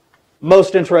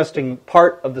most interesting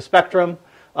part of the spectrum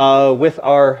with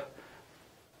our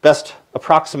best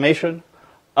approximation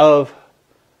of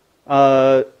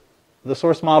the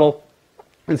source model.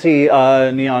 You can see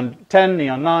neon 10,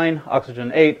 neon 9,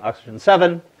 oxygen 8, oxygen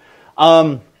 7.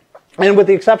 And with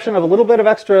the exception of a little bit of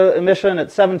extra emission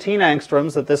at 17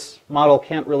 angstroms that this model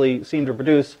can't really seem to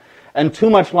produce, and too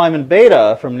much Lyman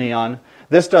beta from neon,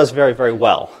 this does very, very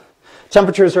well.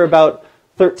 Temperatures are about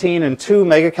 13 and 2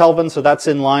 megakelvin, so that's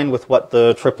in line with what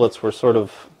the triplets were sort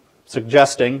of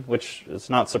suggesting, which is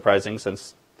not surprising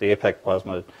since the APEC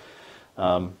plasma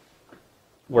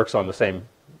works on the same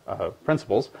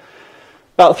principles.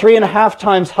 About 3.5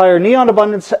 times higher neon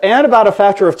abundance, and about a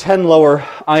factor of 10 lower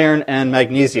iron and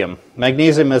magnesium.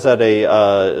 Magnesium is at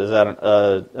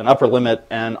an upper limit,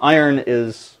 and iron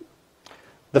is,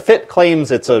 the FIT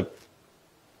claims it's a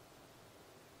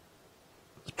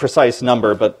precise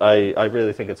number, but I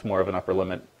really think it's more of an upper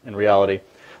limit in reality.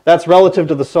 That's relative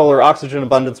to the solar oxygen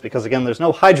abundance because, again, there's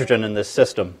no hydrogen in this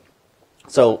system.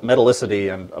 So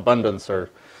metallicity and abundance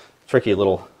are tricky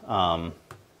little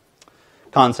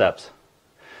concepts.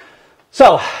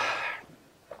 So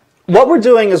what we're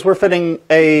doing is we're fitting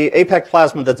a APEC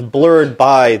plasma that's blurred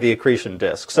by the accretion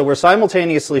disk. So we're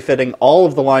simultaneously fitting all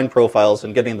of the line profiles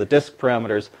and getting the disk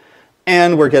parameters,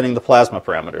 and we're getting the plasma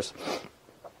parameters.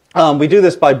 We do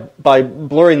this by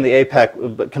blurring the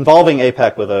APEC, convolving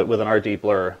APEC with an RD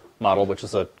blur model, which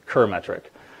is a Kerr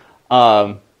metric,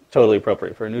 totally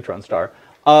appropriate for a neutron star.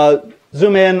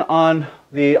 Zoom in on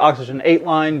the oxygen 8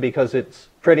 line because it's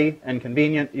pretty and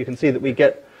convenient. You can see that we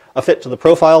get a fit to the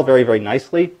profile very, very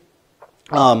nicely.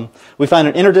 We find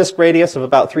an interdisk radius of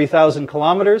about 3,000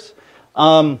 kilometers.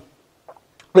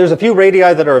 There's a few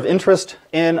radii that are of interest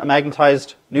in a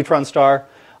magnetized neutron star.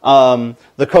 In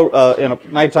a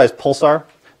magnetized pulsar.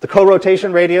 The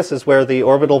co-rotation radius is where the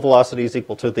orbital velocity is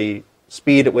equal to the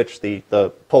speed at which the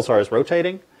pulsar is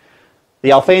rotating. The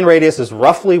Alfvén radius is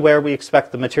roughly where we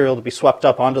expect the material to be swept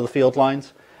up onto the field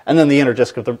lines, and then the inner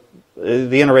disk of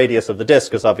the inner radius of the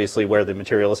disk is obviously where the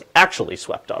material is actually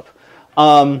swept up.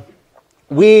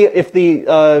 If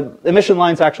the emission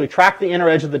lines actually track the inner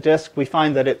edge of the disk, we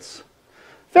find that it's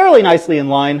fairly nicely in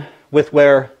line with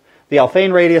where the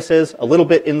Alfvén radius is, a little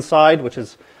bit inside, which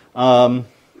is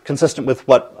consistent with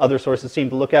what other sources seem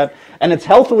to look at, and it's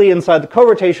healthily inside the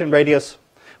co-rotation radius,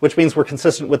 which means we're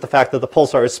consistent with the fact that the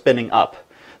pulsar is spinning up.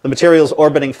 The material is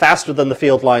orbiting faster than the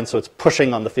field lines, so it's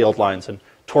pushing on the field lines and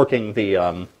torquing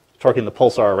the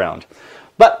pulsar around.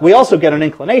 But we also get an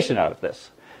inclination out of this.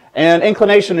 And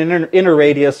inclination and inner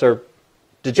radius are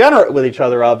degenerate with each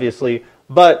other, obviously,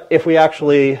 but if we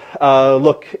actually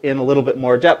look in a little bit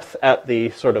more depth at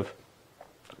the sort of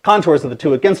contours of the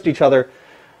two against each other,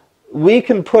 we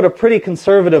can put a pretty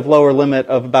conservative lower limit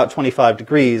of about 25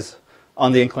 degrees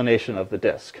on the inclination of the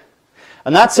disk.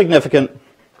 And that's significant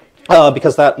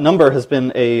because that number has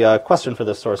been a question for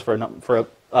this source for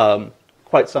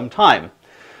quite some time.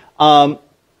 And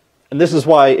this is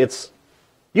why it's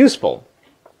useful.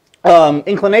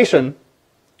 Inclination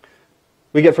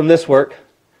we get from this work.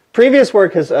 Previous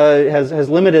work has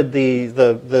limited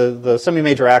the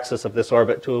semi-major axis of this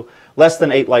orbit to less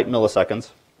than 8 light milliseconds.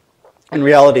 In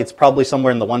reality, it's probably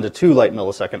somewhere in the 1 to 2 light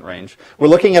millisecond range. We're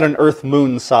looking at an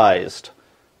Earth-Moon sized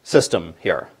system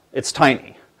here. It's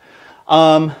tiny.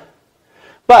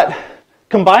 But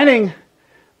combining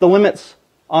the limits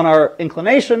on our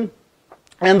inclination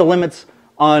and the limits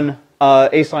on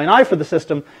a sin I for the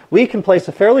system, we can place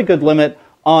a fairly good limit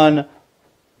on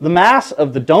the mass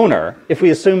of the donor if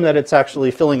we assume that it's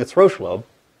actually filling its Roche lobe,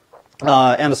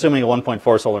 and assuming a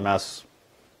 1.4 solar mass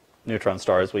neutron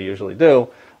star, as we usually do,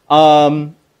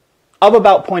 of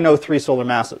about 0.03 solar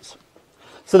masses.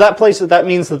 So that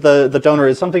means that the donor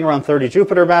is something around 30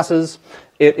 Jupiter masses.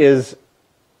 It is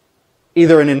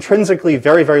either an intrinsically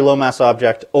very, very low mass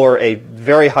object or a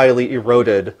very highly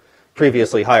eroded,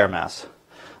 previously higher mass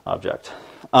object.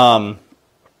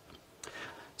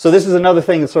 So this is another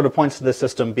thing that sort of points to this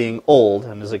system being old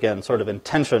and is, again, sort of in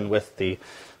tension with the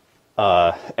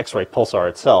X-ray pulsar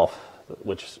itself,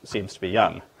 which seems to be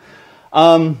young.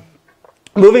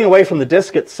 Moving away from the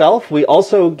disk itself, we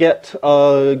also get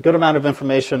a good amount of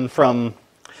information from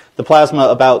the plasma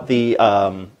about the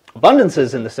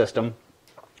abundances in the system.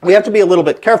 We have to be a little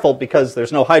bit careful because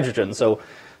there's no hydrogen, so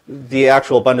the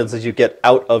actual abundances you get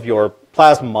out of your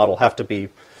plasma model have to be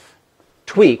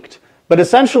tweaked. But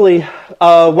essentially,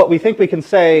 what we think we can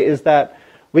say is that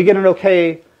we get a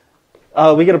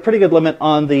pretty good limit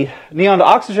on the neon to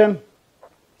oxygen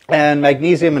and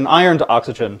magnesium and iron to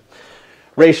oxygen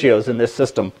ratios in this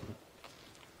system.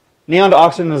 Neon to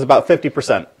oxygen is about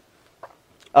 50%.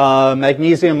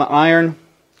 Magnesium and iron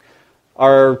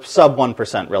are sub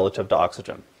 1% relative to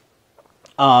oxygen.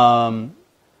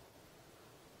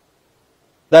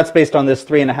 That's based on this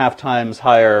 3.5 times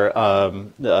higher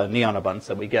neon abundance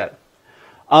that we get.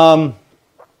 The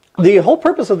whole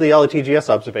purpose of the LATGS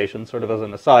observation, sort of as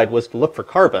an aside, was to look for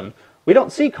carbon. We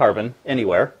don't see carbon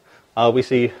anywhere. We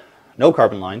see no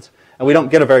carbon lines, and we don't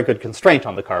get a very good constraint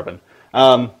on the carbon.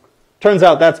 Turns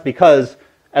out that's because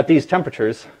at these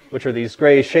temperatures, which are these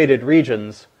gray shaded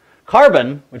regions,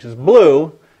 carbon, which is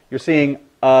blue, you're seeing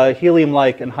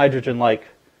helium-like and hydrogen-like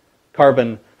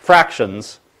carbon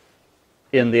fractions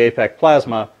in the APEC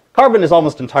plasma. Carbon is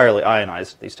almost entirely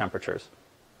ionized at these temperatures.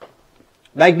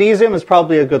 Magnesium is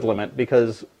probably a good limit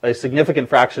because a significant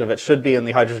fraction of it should be in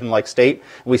the hydrogen-like state.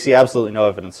 We see absolutely no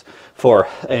evidence for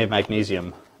a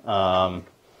magnesium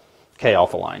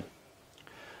K-alpha line.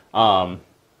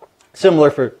 Similar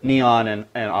for neon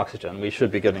and oxygen. We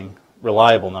should be getting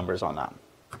reliable numbers on that.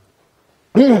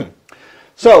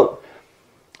 So,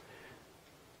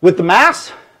 with the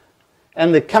mass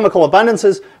and the chemical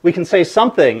abundances, we can say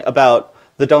something about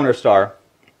the donor star,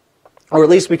 or at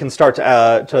least we can start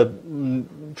to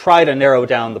try to narrow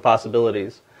down the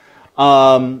possibilities.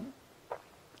 The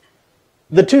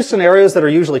two scenarios that are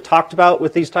usually talked about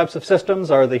with these types of systems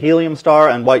are the helium star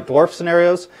and white dwarf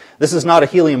scenarios. This is not a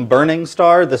helium burning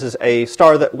star. This is a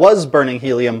star that was burning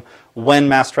helium when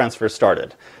mass transfer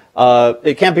started.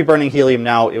 It can't be burning helium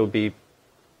now. It would be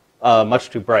much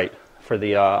too bright for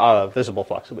the visible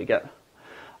flux that we get.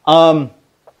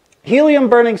 Helium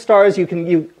burning stars,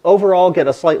 you overall get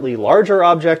a slightly larger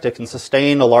object. It can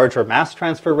sustain a larger mass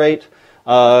transfer rate.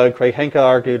 Craig Henke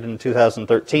argued in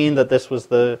 2013 that this was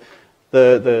the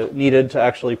needed to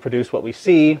actually produce what we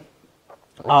see.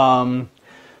 But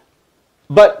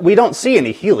we don't see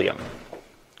any helium.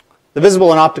 The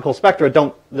visible and optical spectra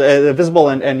don't, the visible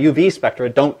and UV spectra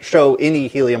don't show any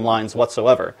helium lines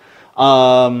whatsoever.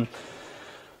 The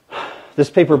This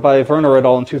paper by Werner et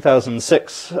al. In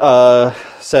 2006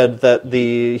 said that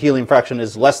the helium fraction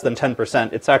is less than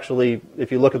 10%. It's actually,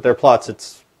 if you look at their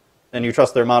plots, and you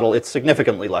trust their model, it's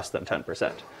significantly less than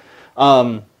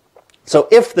 10%. So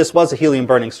if this was a helium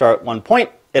burning star at one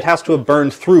point, it has to have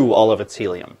burned through all of its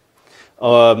helium,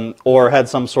 or had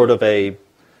some sort of a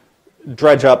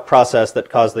dredge up process that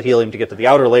caused the helium to get to the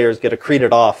outer layers, get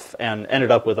accreted off, and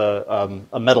ended up with a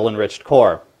metal enriched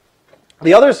core.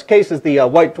 The other case is the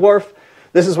white dwarf.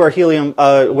 This is where helium,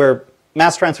 where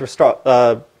mass transfer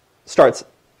starts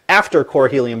after core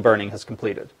helium burning has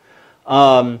completed.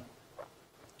 In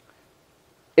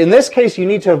this case, you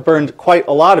need to have burned quite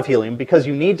a lot of helium because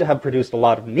you need to have produced a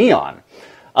lot of neon.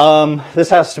 This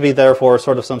has to be, therefore,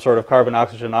 sort of some sort of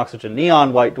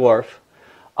carbon-oxygen-oxygen-neon white dwarf.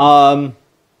 The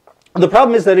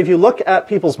problem is that if you look at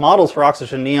people's models for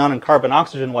oxygen-neon and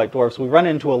carbon-oxygen white dwarfs, we run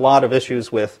into a lot of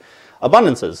issues with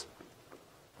abundances.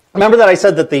 Remember that I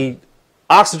said that the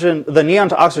neon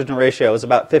to oxygen ratio is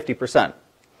about 50%.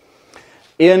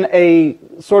 In a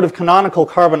sort of canonical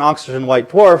carbon-oxygen white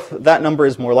dwarf, that number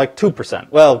is more like 2%.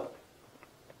 Well,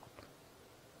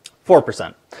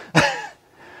 4%.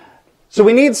 So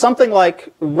we need something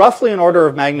like roughly an order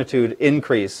of magnitude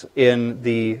increase in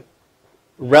the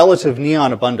relative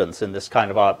neon abundance in this kind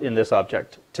of in this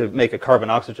object to make a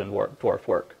carbon-oxygen dwarf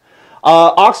work.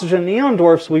 Oxygen-neon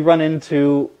dwarfs, we run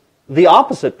into the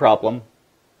opposite problem.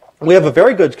 We have a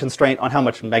very good constraint on how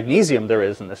much magnesium there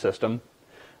is in the system.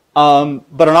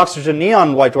 But an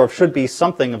oxygen-neon white dwarf should be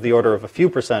something of the order of a few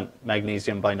percent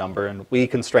magnesium by number, and we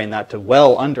constrain that to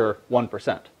well under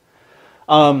 1%.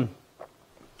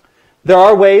 There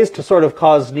are ways to sort of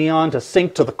cause neon to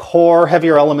sink to the core.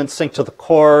 Heavier elements sink to the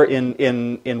core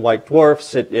in white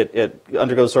dwarfs. It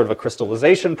undergoes sort of a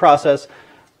crystallization process.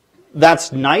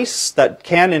 That's nice. That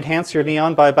can enhance your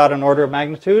neon by about an order of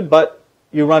magnitude, but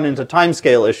you run into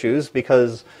timescale issues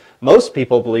because most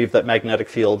people believe that magnetic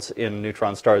fields in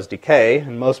neutron stars decay,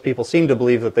 and most people seem to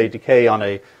believe that they decay on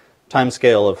a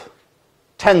timescale of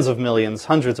tens of millions,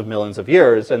 hundreds of millions of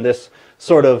years, and this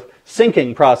sort of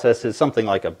sinking process is something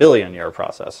like a billion-year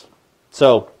process.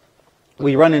 So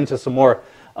we run into some more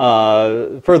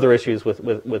further issues with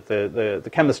the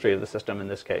chemistry of the system in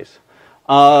this case.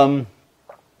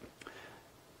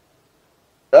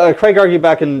 Craig argued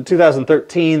back in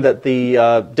 2013 that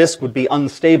the disk would be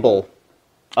unstable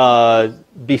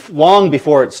long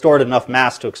before it stored enough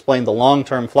mass to explain the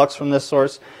long-term flux from this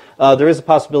source. There is a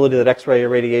possibility that X-ray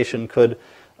irradiation could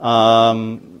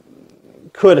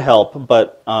help,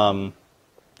 but I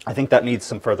think that needs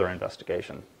some further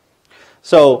investigation.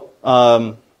 So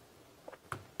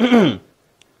the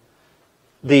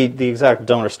exact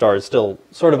donor star is still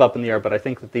sort of up in the air, but I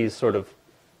think that these sort of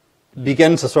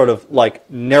begin to sort of like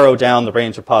narrow down the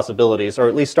range of possibilities, or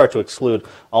at least start to exclude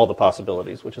all the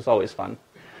possibilities, which is always fun.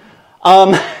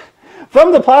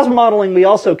 From the plasma modeling, we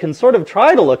also can sort of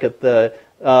try to look at the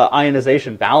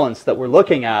ionization balance that we're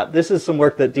looking at. This is some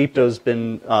work that Deepto's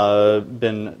been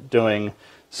doing.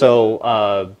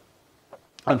 So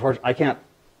unfortunately, I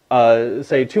can't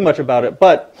say too much about it,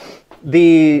 but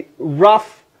the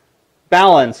rough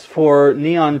balance for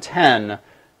neon 10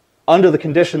 under the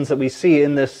conditions that we see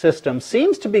in this system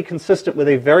seems to be consistent with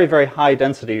a very, very high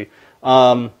density.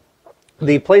 The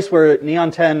place where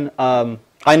neon 10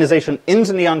 ionization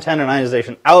into neon 10 and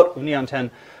ionization out of neon 10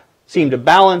 seem to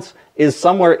balance is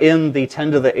somewhere in the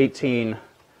 10 to the 18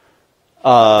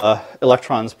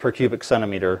 electrons per cubic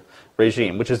centimeter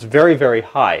regime, which is very, very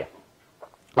high.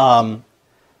 The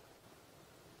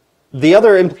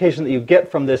other implication that you get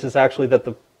from this is actually that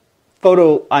the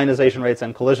photoionization rates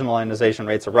and collisional ionization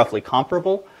rates are roughly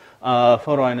comparable.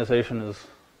 Photoionization is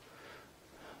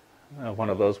one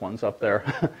of those ones up there.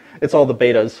 It's all the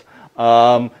betas.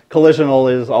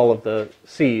 Collisional is all of the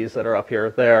C's that are up here,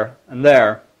 there, and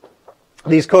there.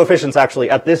 These coefficients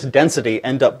actually at this density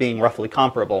end up being roughly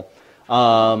comparable,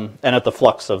 and at the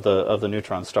flux of the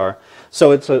neutron star.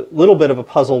 So it's a little bit of a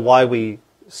puzzle why we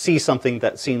see something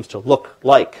that seems to look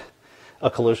like a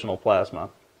collisional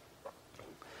plasma.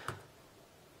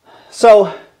 So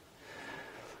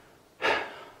in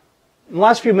the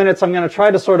last few minutes, I'm going to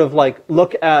try to sort of like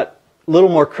look at a little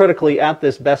more critically at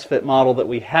this best fit model that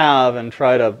we have and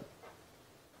try to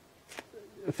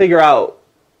figure out,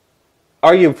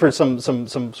 argue for some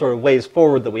sort of ways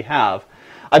forward that we have.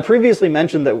 I previously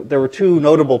mentioned that there were two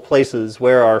notable places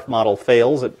where our model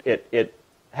fails. It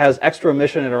has extra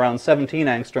emission at around 17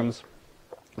 angstroms,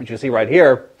 which you see right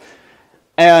here,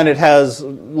 and it has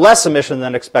less emission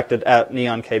than expected at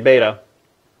neon K beta.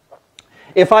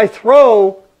 If I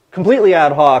throw completely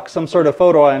ad hoc some sort of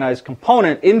photoionized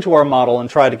component into our model and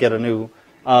try to get a new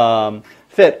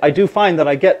fit, I do find that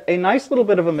I get a nice little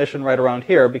bit of emission right around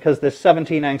here, because this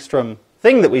 17 angstrom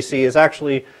thing that we see is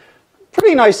actually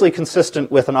pretty nicely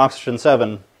consistent with an oxygen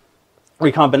 7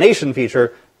 recombination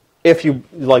feature if you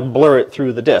blur it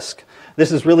through the disk.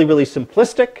 This is really, really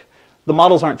simplistic. The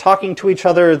models aren't talking to each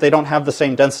other. They don't have the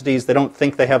same densities. They don't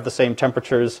think they have the same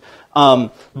temperatures.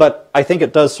 But I think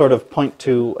it does sort of point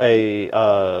to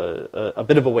a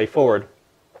bit of a way forward.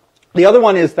 The other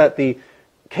one is that the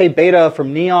K beta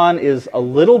from neon is a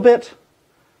little bit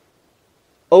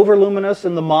overluminous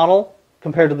in the model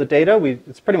compared to the data.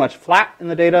 It's pretty much flat in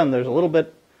the data, and there's a little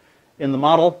bit in the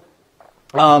model.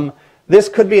 This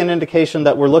could be an indication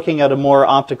that we're looking at a more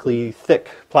optically thick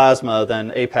plasma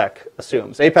than APEC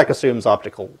assumes. APEC assumes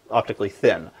optically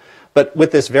thin. But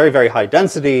with this very, very high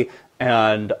density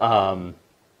and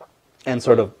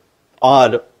sort of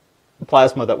odd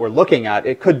plasma that we're looking at,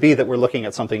 it could be that we're looking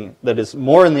at something that is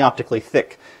more in the optically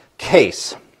thick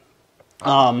case.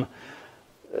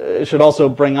 It should also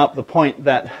bring up the point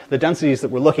that the densities that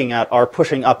we're looking at are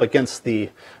pushing up against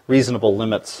the reasonable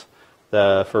limits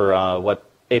for what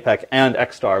APEC and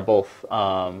X-star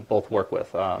both work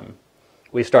with.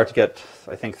 We start to get,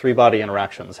 I think, 3-body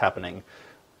interactions happening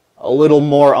a little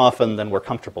more often than we're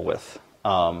comfortable with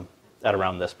at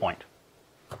around this point.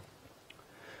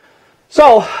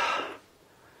 So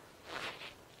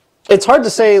it's hard to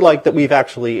say that we've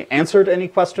actually answered any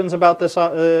questions about this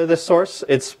this source.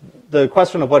 The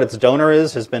question of what its donor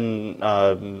is has been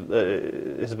a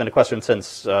question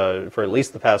since for at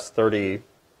least the past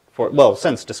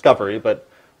since discovery, but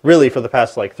really for the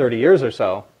past 30 years or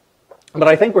so. But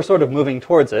I think we're sort of moving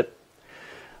towards it.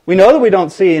 We know that we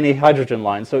don't see any hydrogen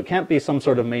lines, so it can't be some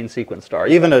sort of main sequence star,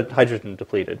 even a hydrogen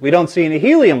depleted. We don't see any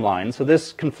helium lines, so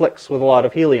this conflicts with a lot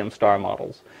of helium star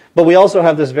models. But we also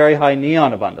have this very high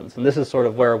neon abundance, and this is sort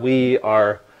of where we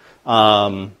are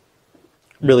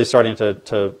really starting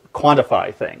to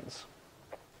quantify things.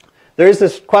 There is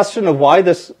this question of why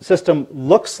this system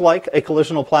looks like a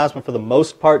collisional plasma for the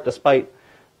most part, despite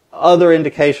other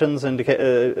indications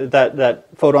that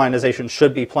photoionization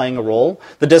should be playing a role.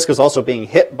 The disk is also being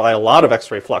hit by a lot of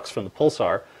X-ray flux from the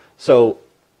pulsar, so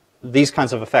these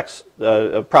kinds of effects,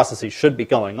 processes should be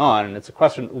going on, and it's a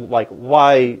question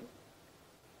why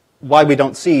we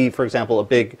don't see, for example, a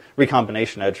big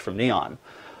recombination edge from neon.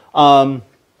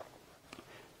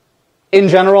 In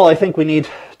general, I think we need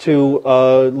to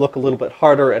look a little bit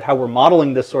harder at how we're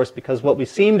modeling this source, because what we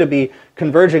seem to be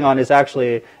converging on is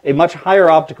actually a much higher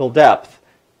optical depth,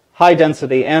 high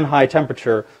density and high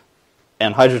temperature,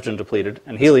 and hydrogen depleted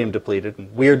and helium depleted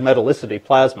and weird metallicity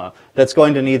plasma that's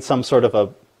going to need some sort of a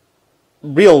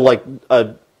real,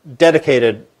 a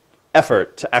dedicated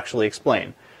effort to actually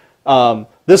explain.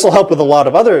 This will help with a lot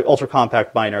of other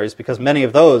ultra-compact binaries, because many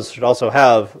of those should also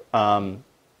have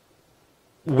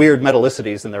weird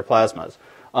metallicities in their plasmas.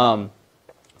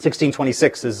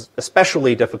 1626 is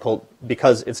especially difficult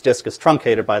because its disk is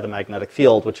truncated by the magnetic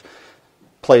field, which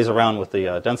plays around with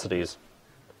the densities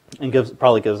and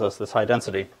probably gives us this high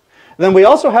density. And then we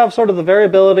also have sort of the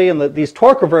variability and these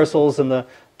torque reversals and the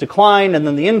decline and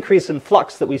then the increase in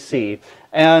flux that we see.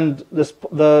 And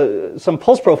some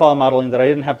pulse profile modeling that I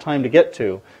didn't have time to get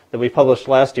to that we published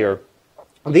last year.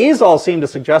 These all seem to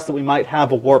suggest that we might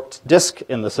have a warped disk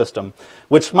in the system,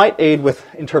 which might aid with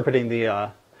interpreting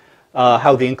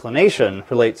how the inclination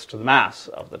relates to the mass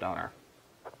of the donor.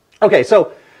 Okay,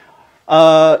 so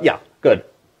yeah, good.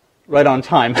 Right on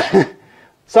time.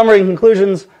 Summary and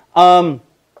conclusions.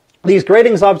 These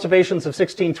gratings observations of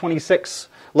 1626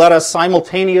 let us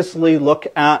simultaneously look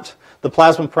at the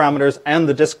plasma parameters and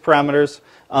the disk parameters.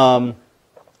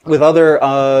 With other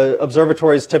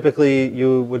observatories, typically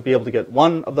you would be able to get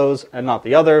one of those and not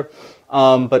the other.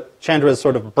 But Chandra's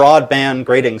sort of broadband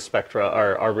grating spectra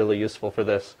are really useful for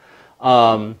this.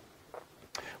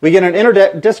 We get an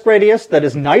inner disk radius that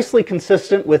is nicely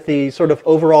consistent with the sort of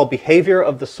overall behavior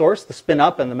of the source, the spin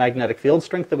up and the magnetic field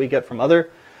strength that we get from other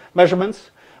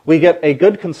measurements. We get a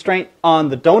good constraint on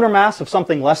the donor mass of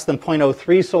something less than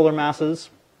 0.03 solar masses.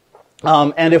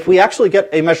 And if we actually get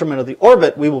a measurement of the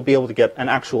orbit, we will be able to get an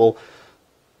actual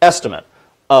estimate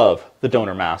of the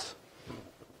donor mass.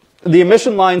 The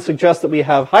emission line suggests that we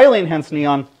have highly enhanced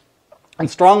neon and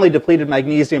strongly depleted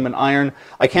magnesium and iron.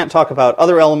 I can't talk about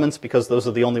other elements because those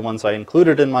are the only ones I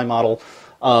included in my model.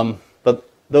 But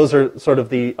those are sort of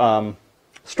the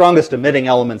strongest emitting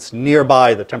elements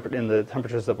nearby in the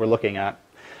temperatures that we're looking at.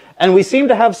 And we seem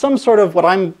to have some sort of what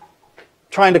I'm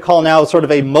trying to call now sort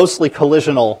of a mostly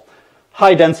collisional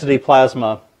high density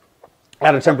plasma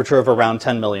at a temperature of around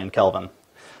 10 million Kelvin.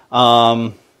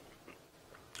 And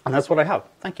that's what I have.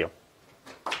 Thank you.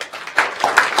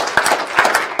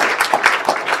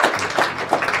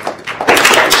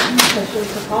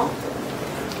 questions for Paul?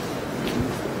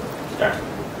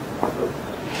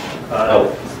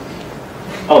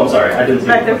 Oh, I'm sorry. I didn't see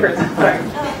Back there first. Sorry.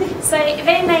 Sorry,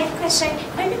 very nice question.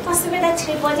 Would it be possible that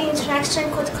three-body interaction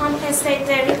could compensate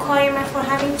the requirement for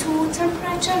having two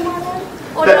temperature models?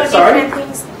 Or there are different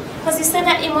things? Because you said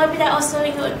that it might be that also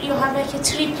you have like a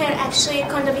three-pair actually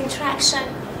kind of interaction.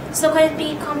 So could it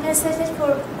be compensated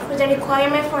for the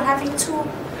requirement for having two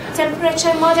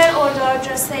temperature model, or they are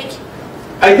just like...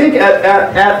 I think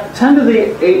at 10 to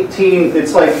the 18,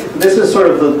 it's like, this is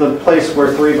sort of the place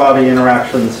where three-body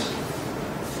interactions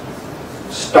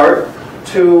start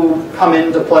to come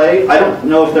into play. I don't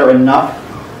know if they're enough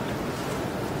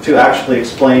to actually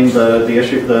explain the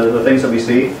issue, the things that we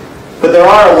see. But there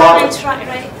are a lot of...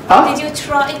 Did you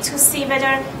try to see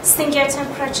whether single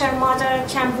temperature model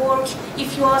can work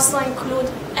if you also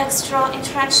include extra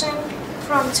interaction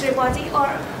from three-body,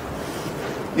 or...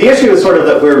 The issue is sort of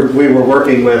that we were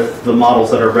working with the models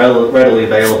that are readily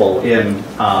available in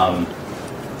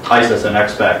ISIS and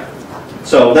XSpec.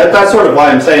 So that's sort of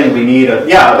why I'm saying we need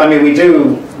we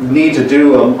do need to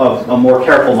do a more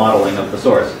careful modeling of the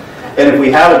source. And if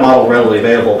we had a model readily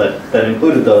available that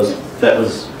included those, that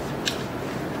was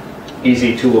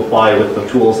easy to apply with the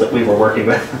tools that we were working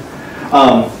with.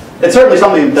 It's certainly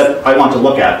something that I want to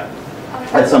look at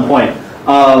some point.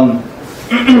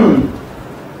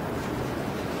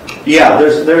 Yeah,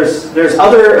 there's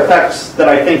other effects that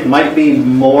I think might be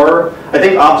more. I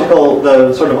think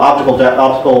the sort of optically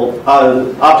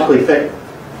thick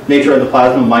nature of the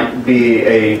plasma might be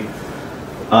a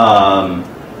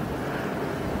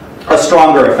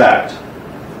stronger effect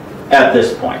at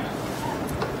this point.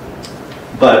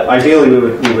 But ideally,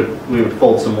 we would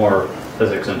fold some more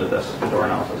physics into this, into our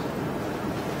analysis.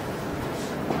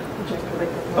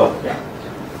 Oh, yeah.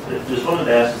 Just wanted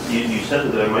to ask, you said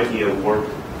that there might be a warp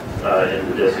in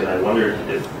the disk, and I wondered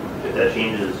if that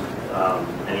changes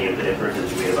any of the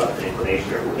inferences you made about the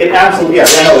inclination. It absolutely,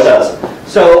 yes, I know it does.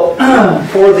 So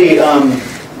for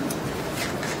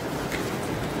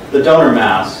the donor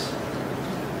mass,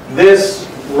 this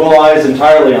relies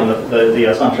entirely on the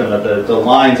assumption that the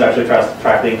lines actually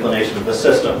track the inclination of the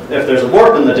system. If there's a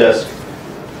warp in the disk,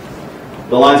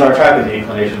 the lines aren't tracking the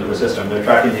inclination of the system, they're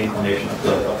tracking the inclination of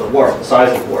the warp, the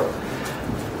size of the warp.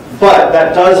 But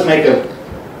that does make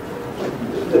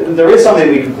there is something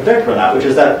we can predict from that, which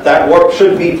is that warp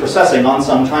should be processing on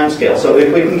some time scale. So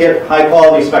if we can get high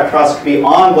quality spectroscopy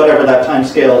on whatever that time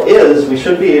scale is, we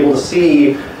should be able to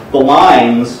see the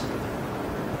lines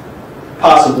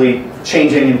possibly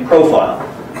changing in profile.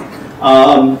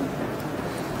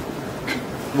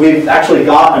 We've actually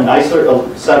got a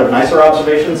set of nicer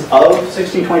observations of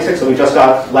 1626 that we just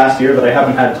got last year that I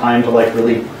haven't had time to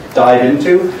really dive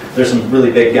into. There's some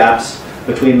really big gaps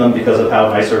between them because of how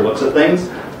nicer looks at things.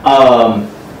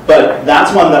 But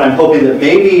that's one that I'm hoping that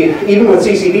maybe, even with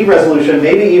CCD resolution,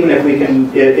 maybe even if we can,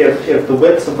 if the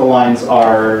widths of the lines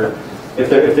are, if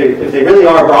they really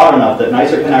are broad enough that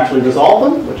nicer can actually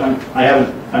resolve them, which I'm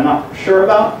not sure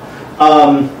about,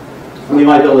 we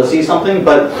might be able to see something.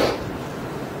 But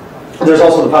there's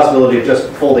also the possibility of just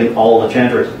folding all the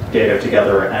Chandra data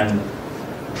together and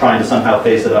trying to somehow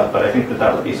phase it up. But I think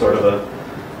that would be sort of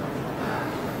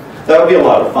that would be a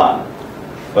lot of fun.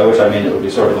 By which I mean it would be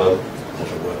sort of a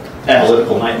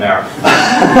analytical nightmare.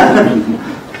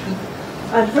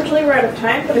 Unfortunately, we're out of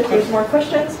time, but if there's more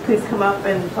questions, please come up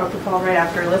and talk to Paul right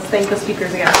after. Let's thank the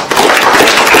speakers again.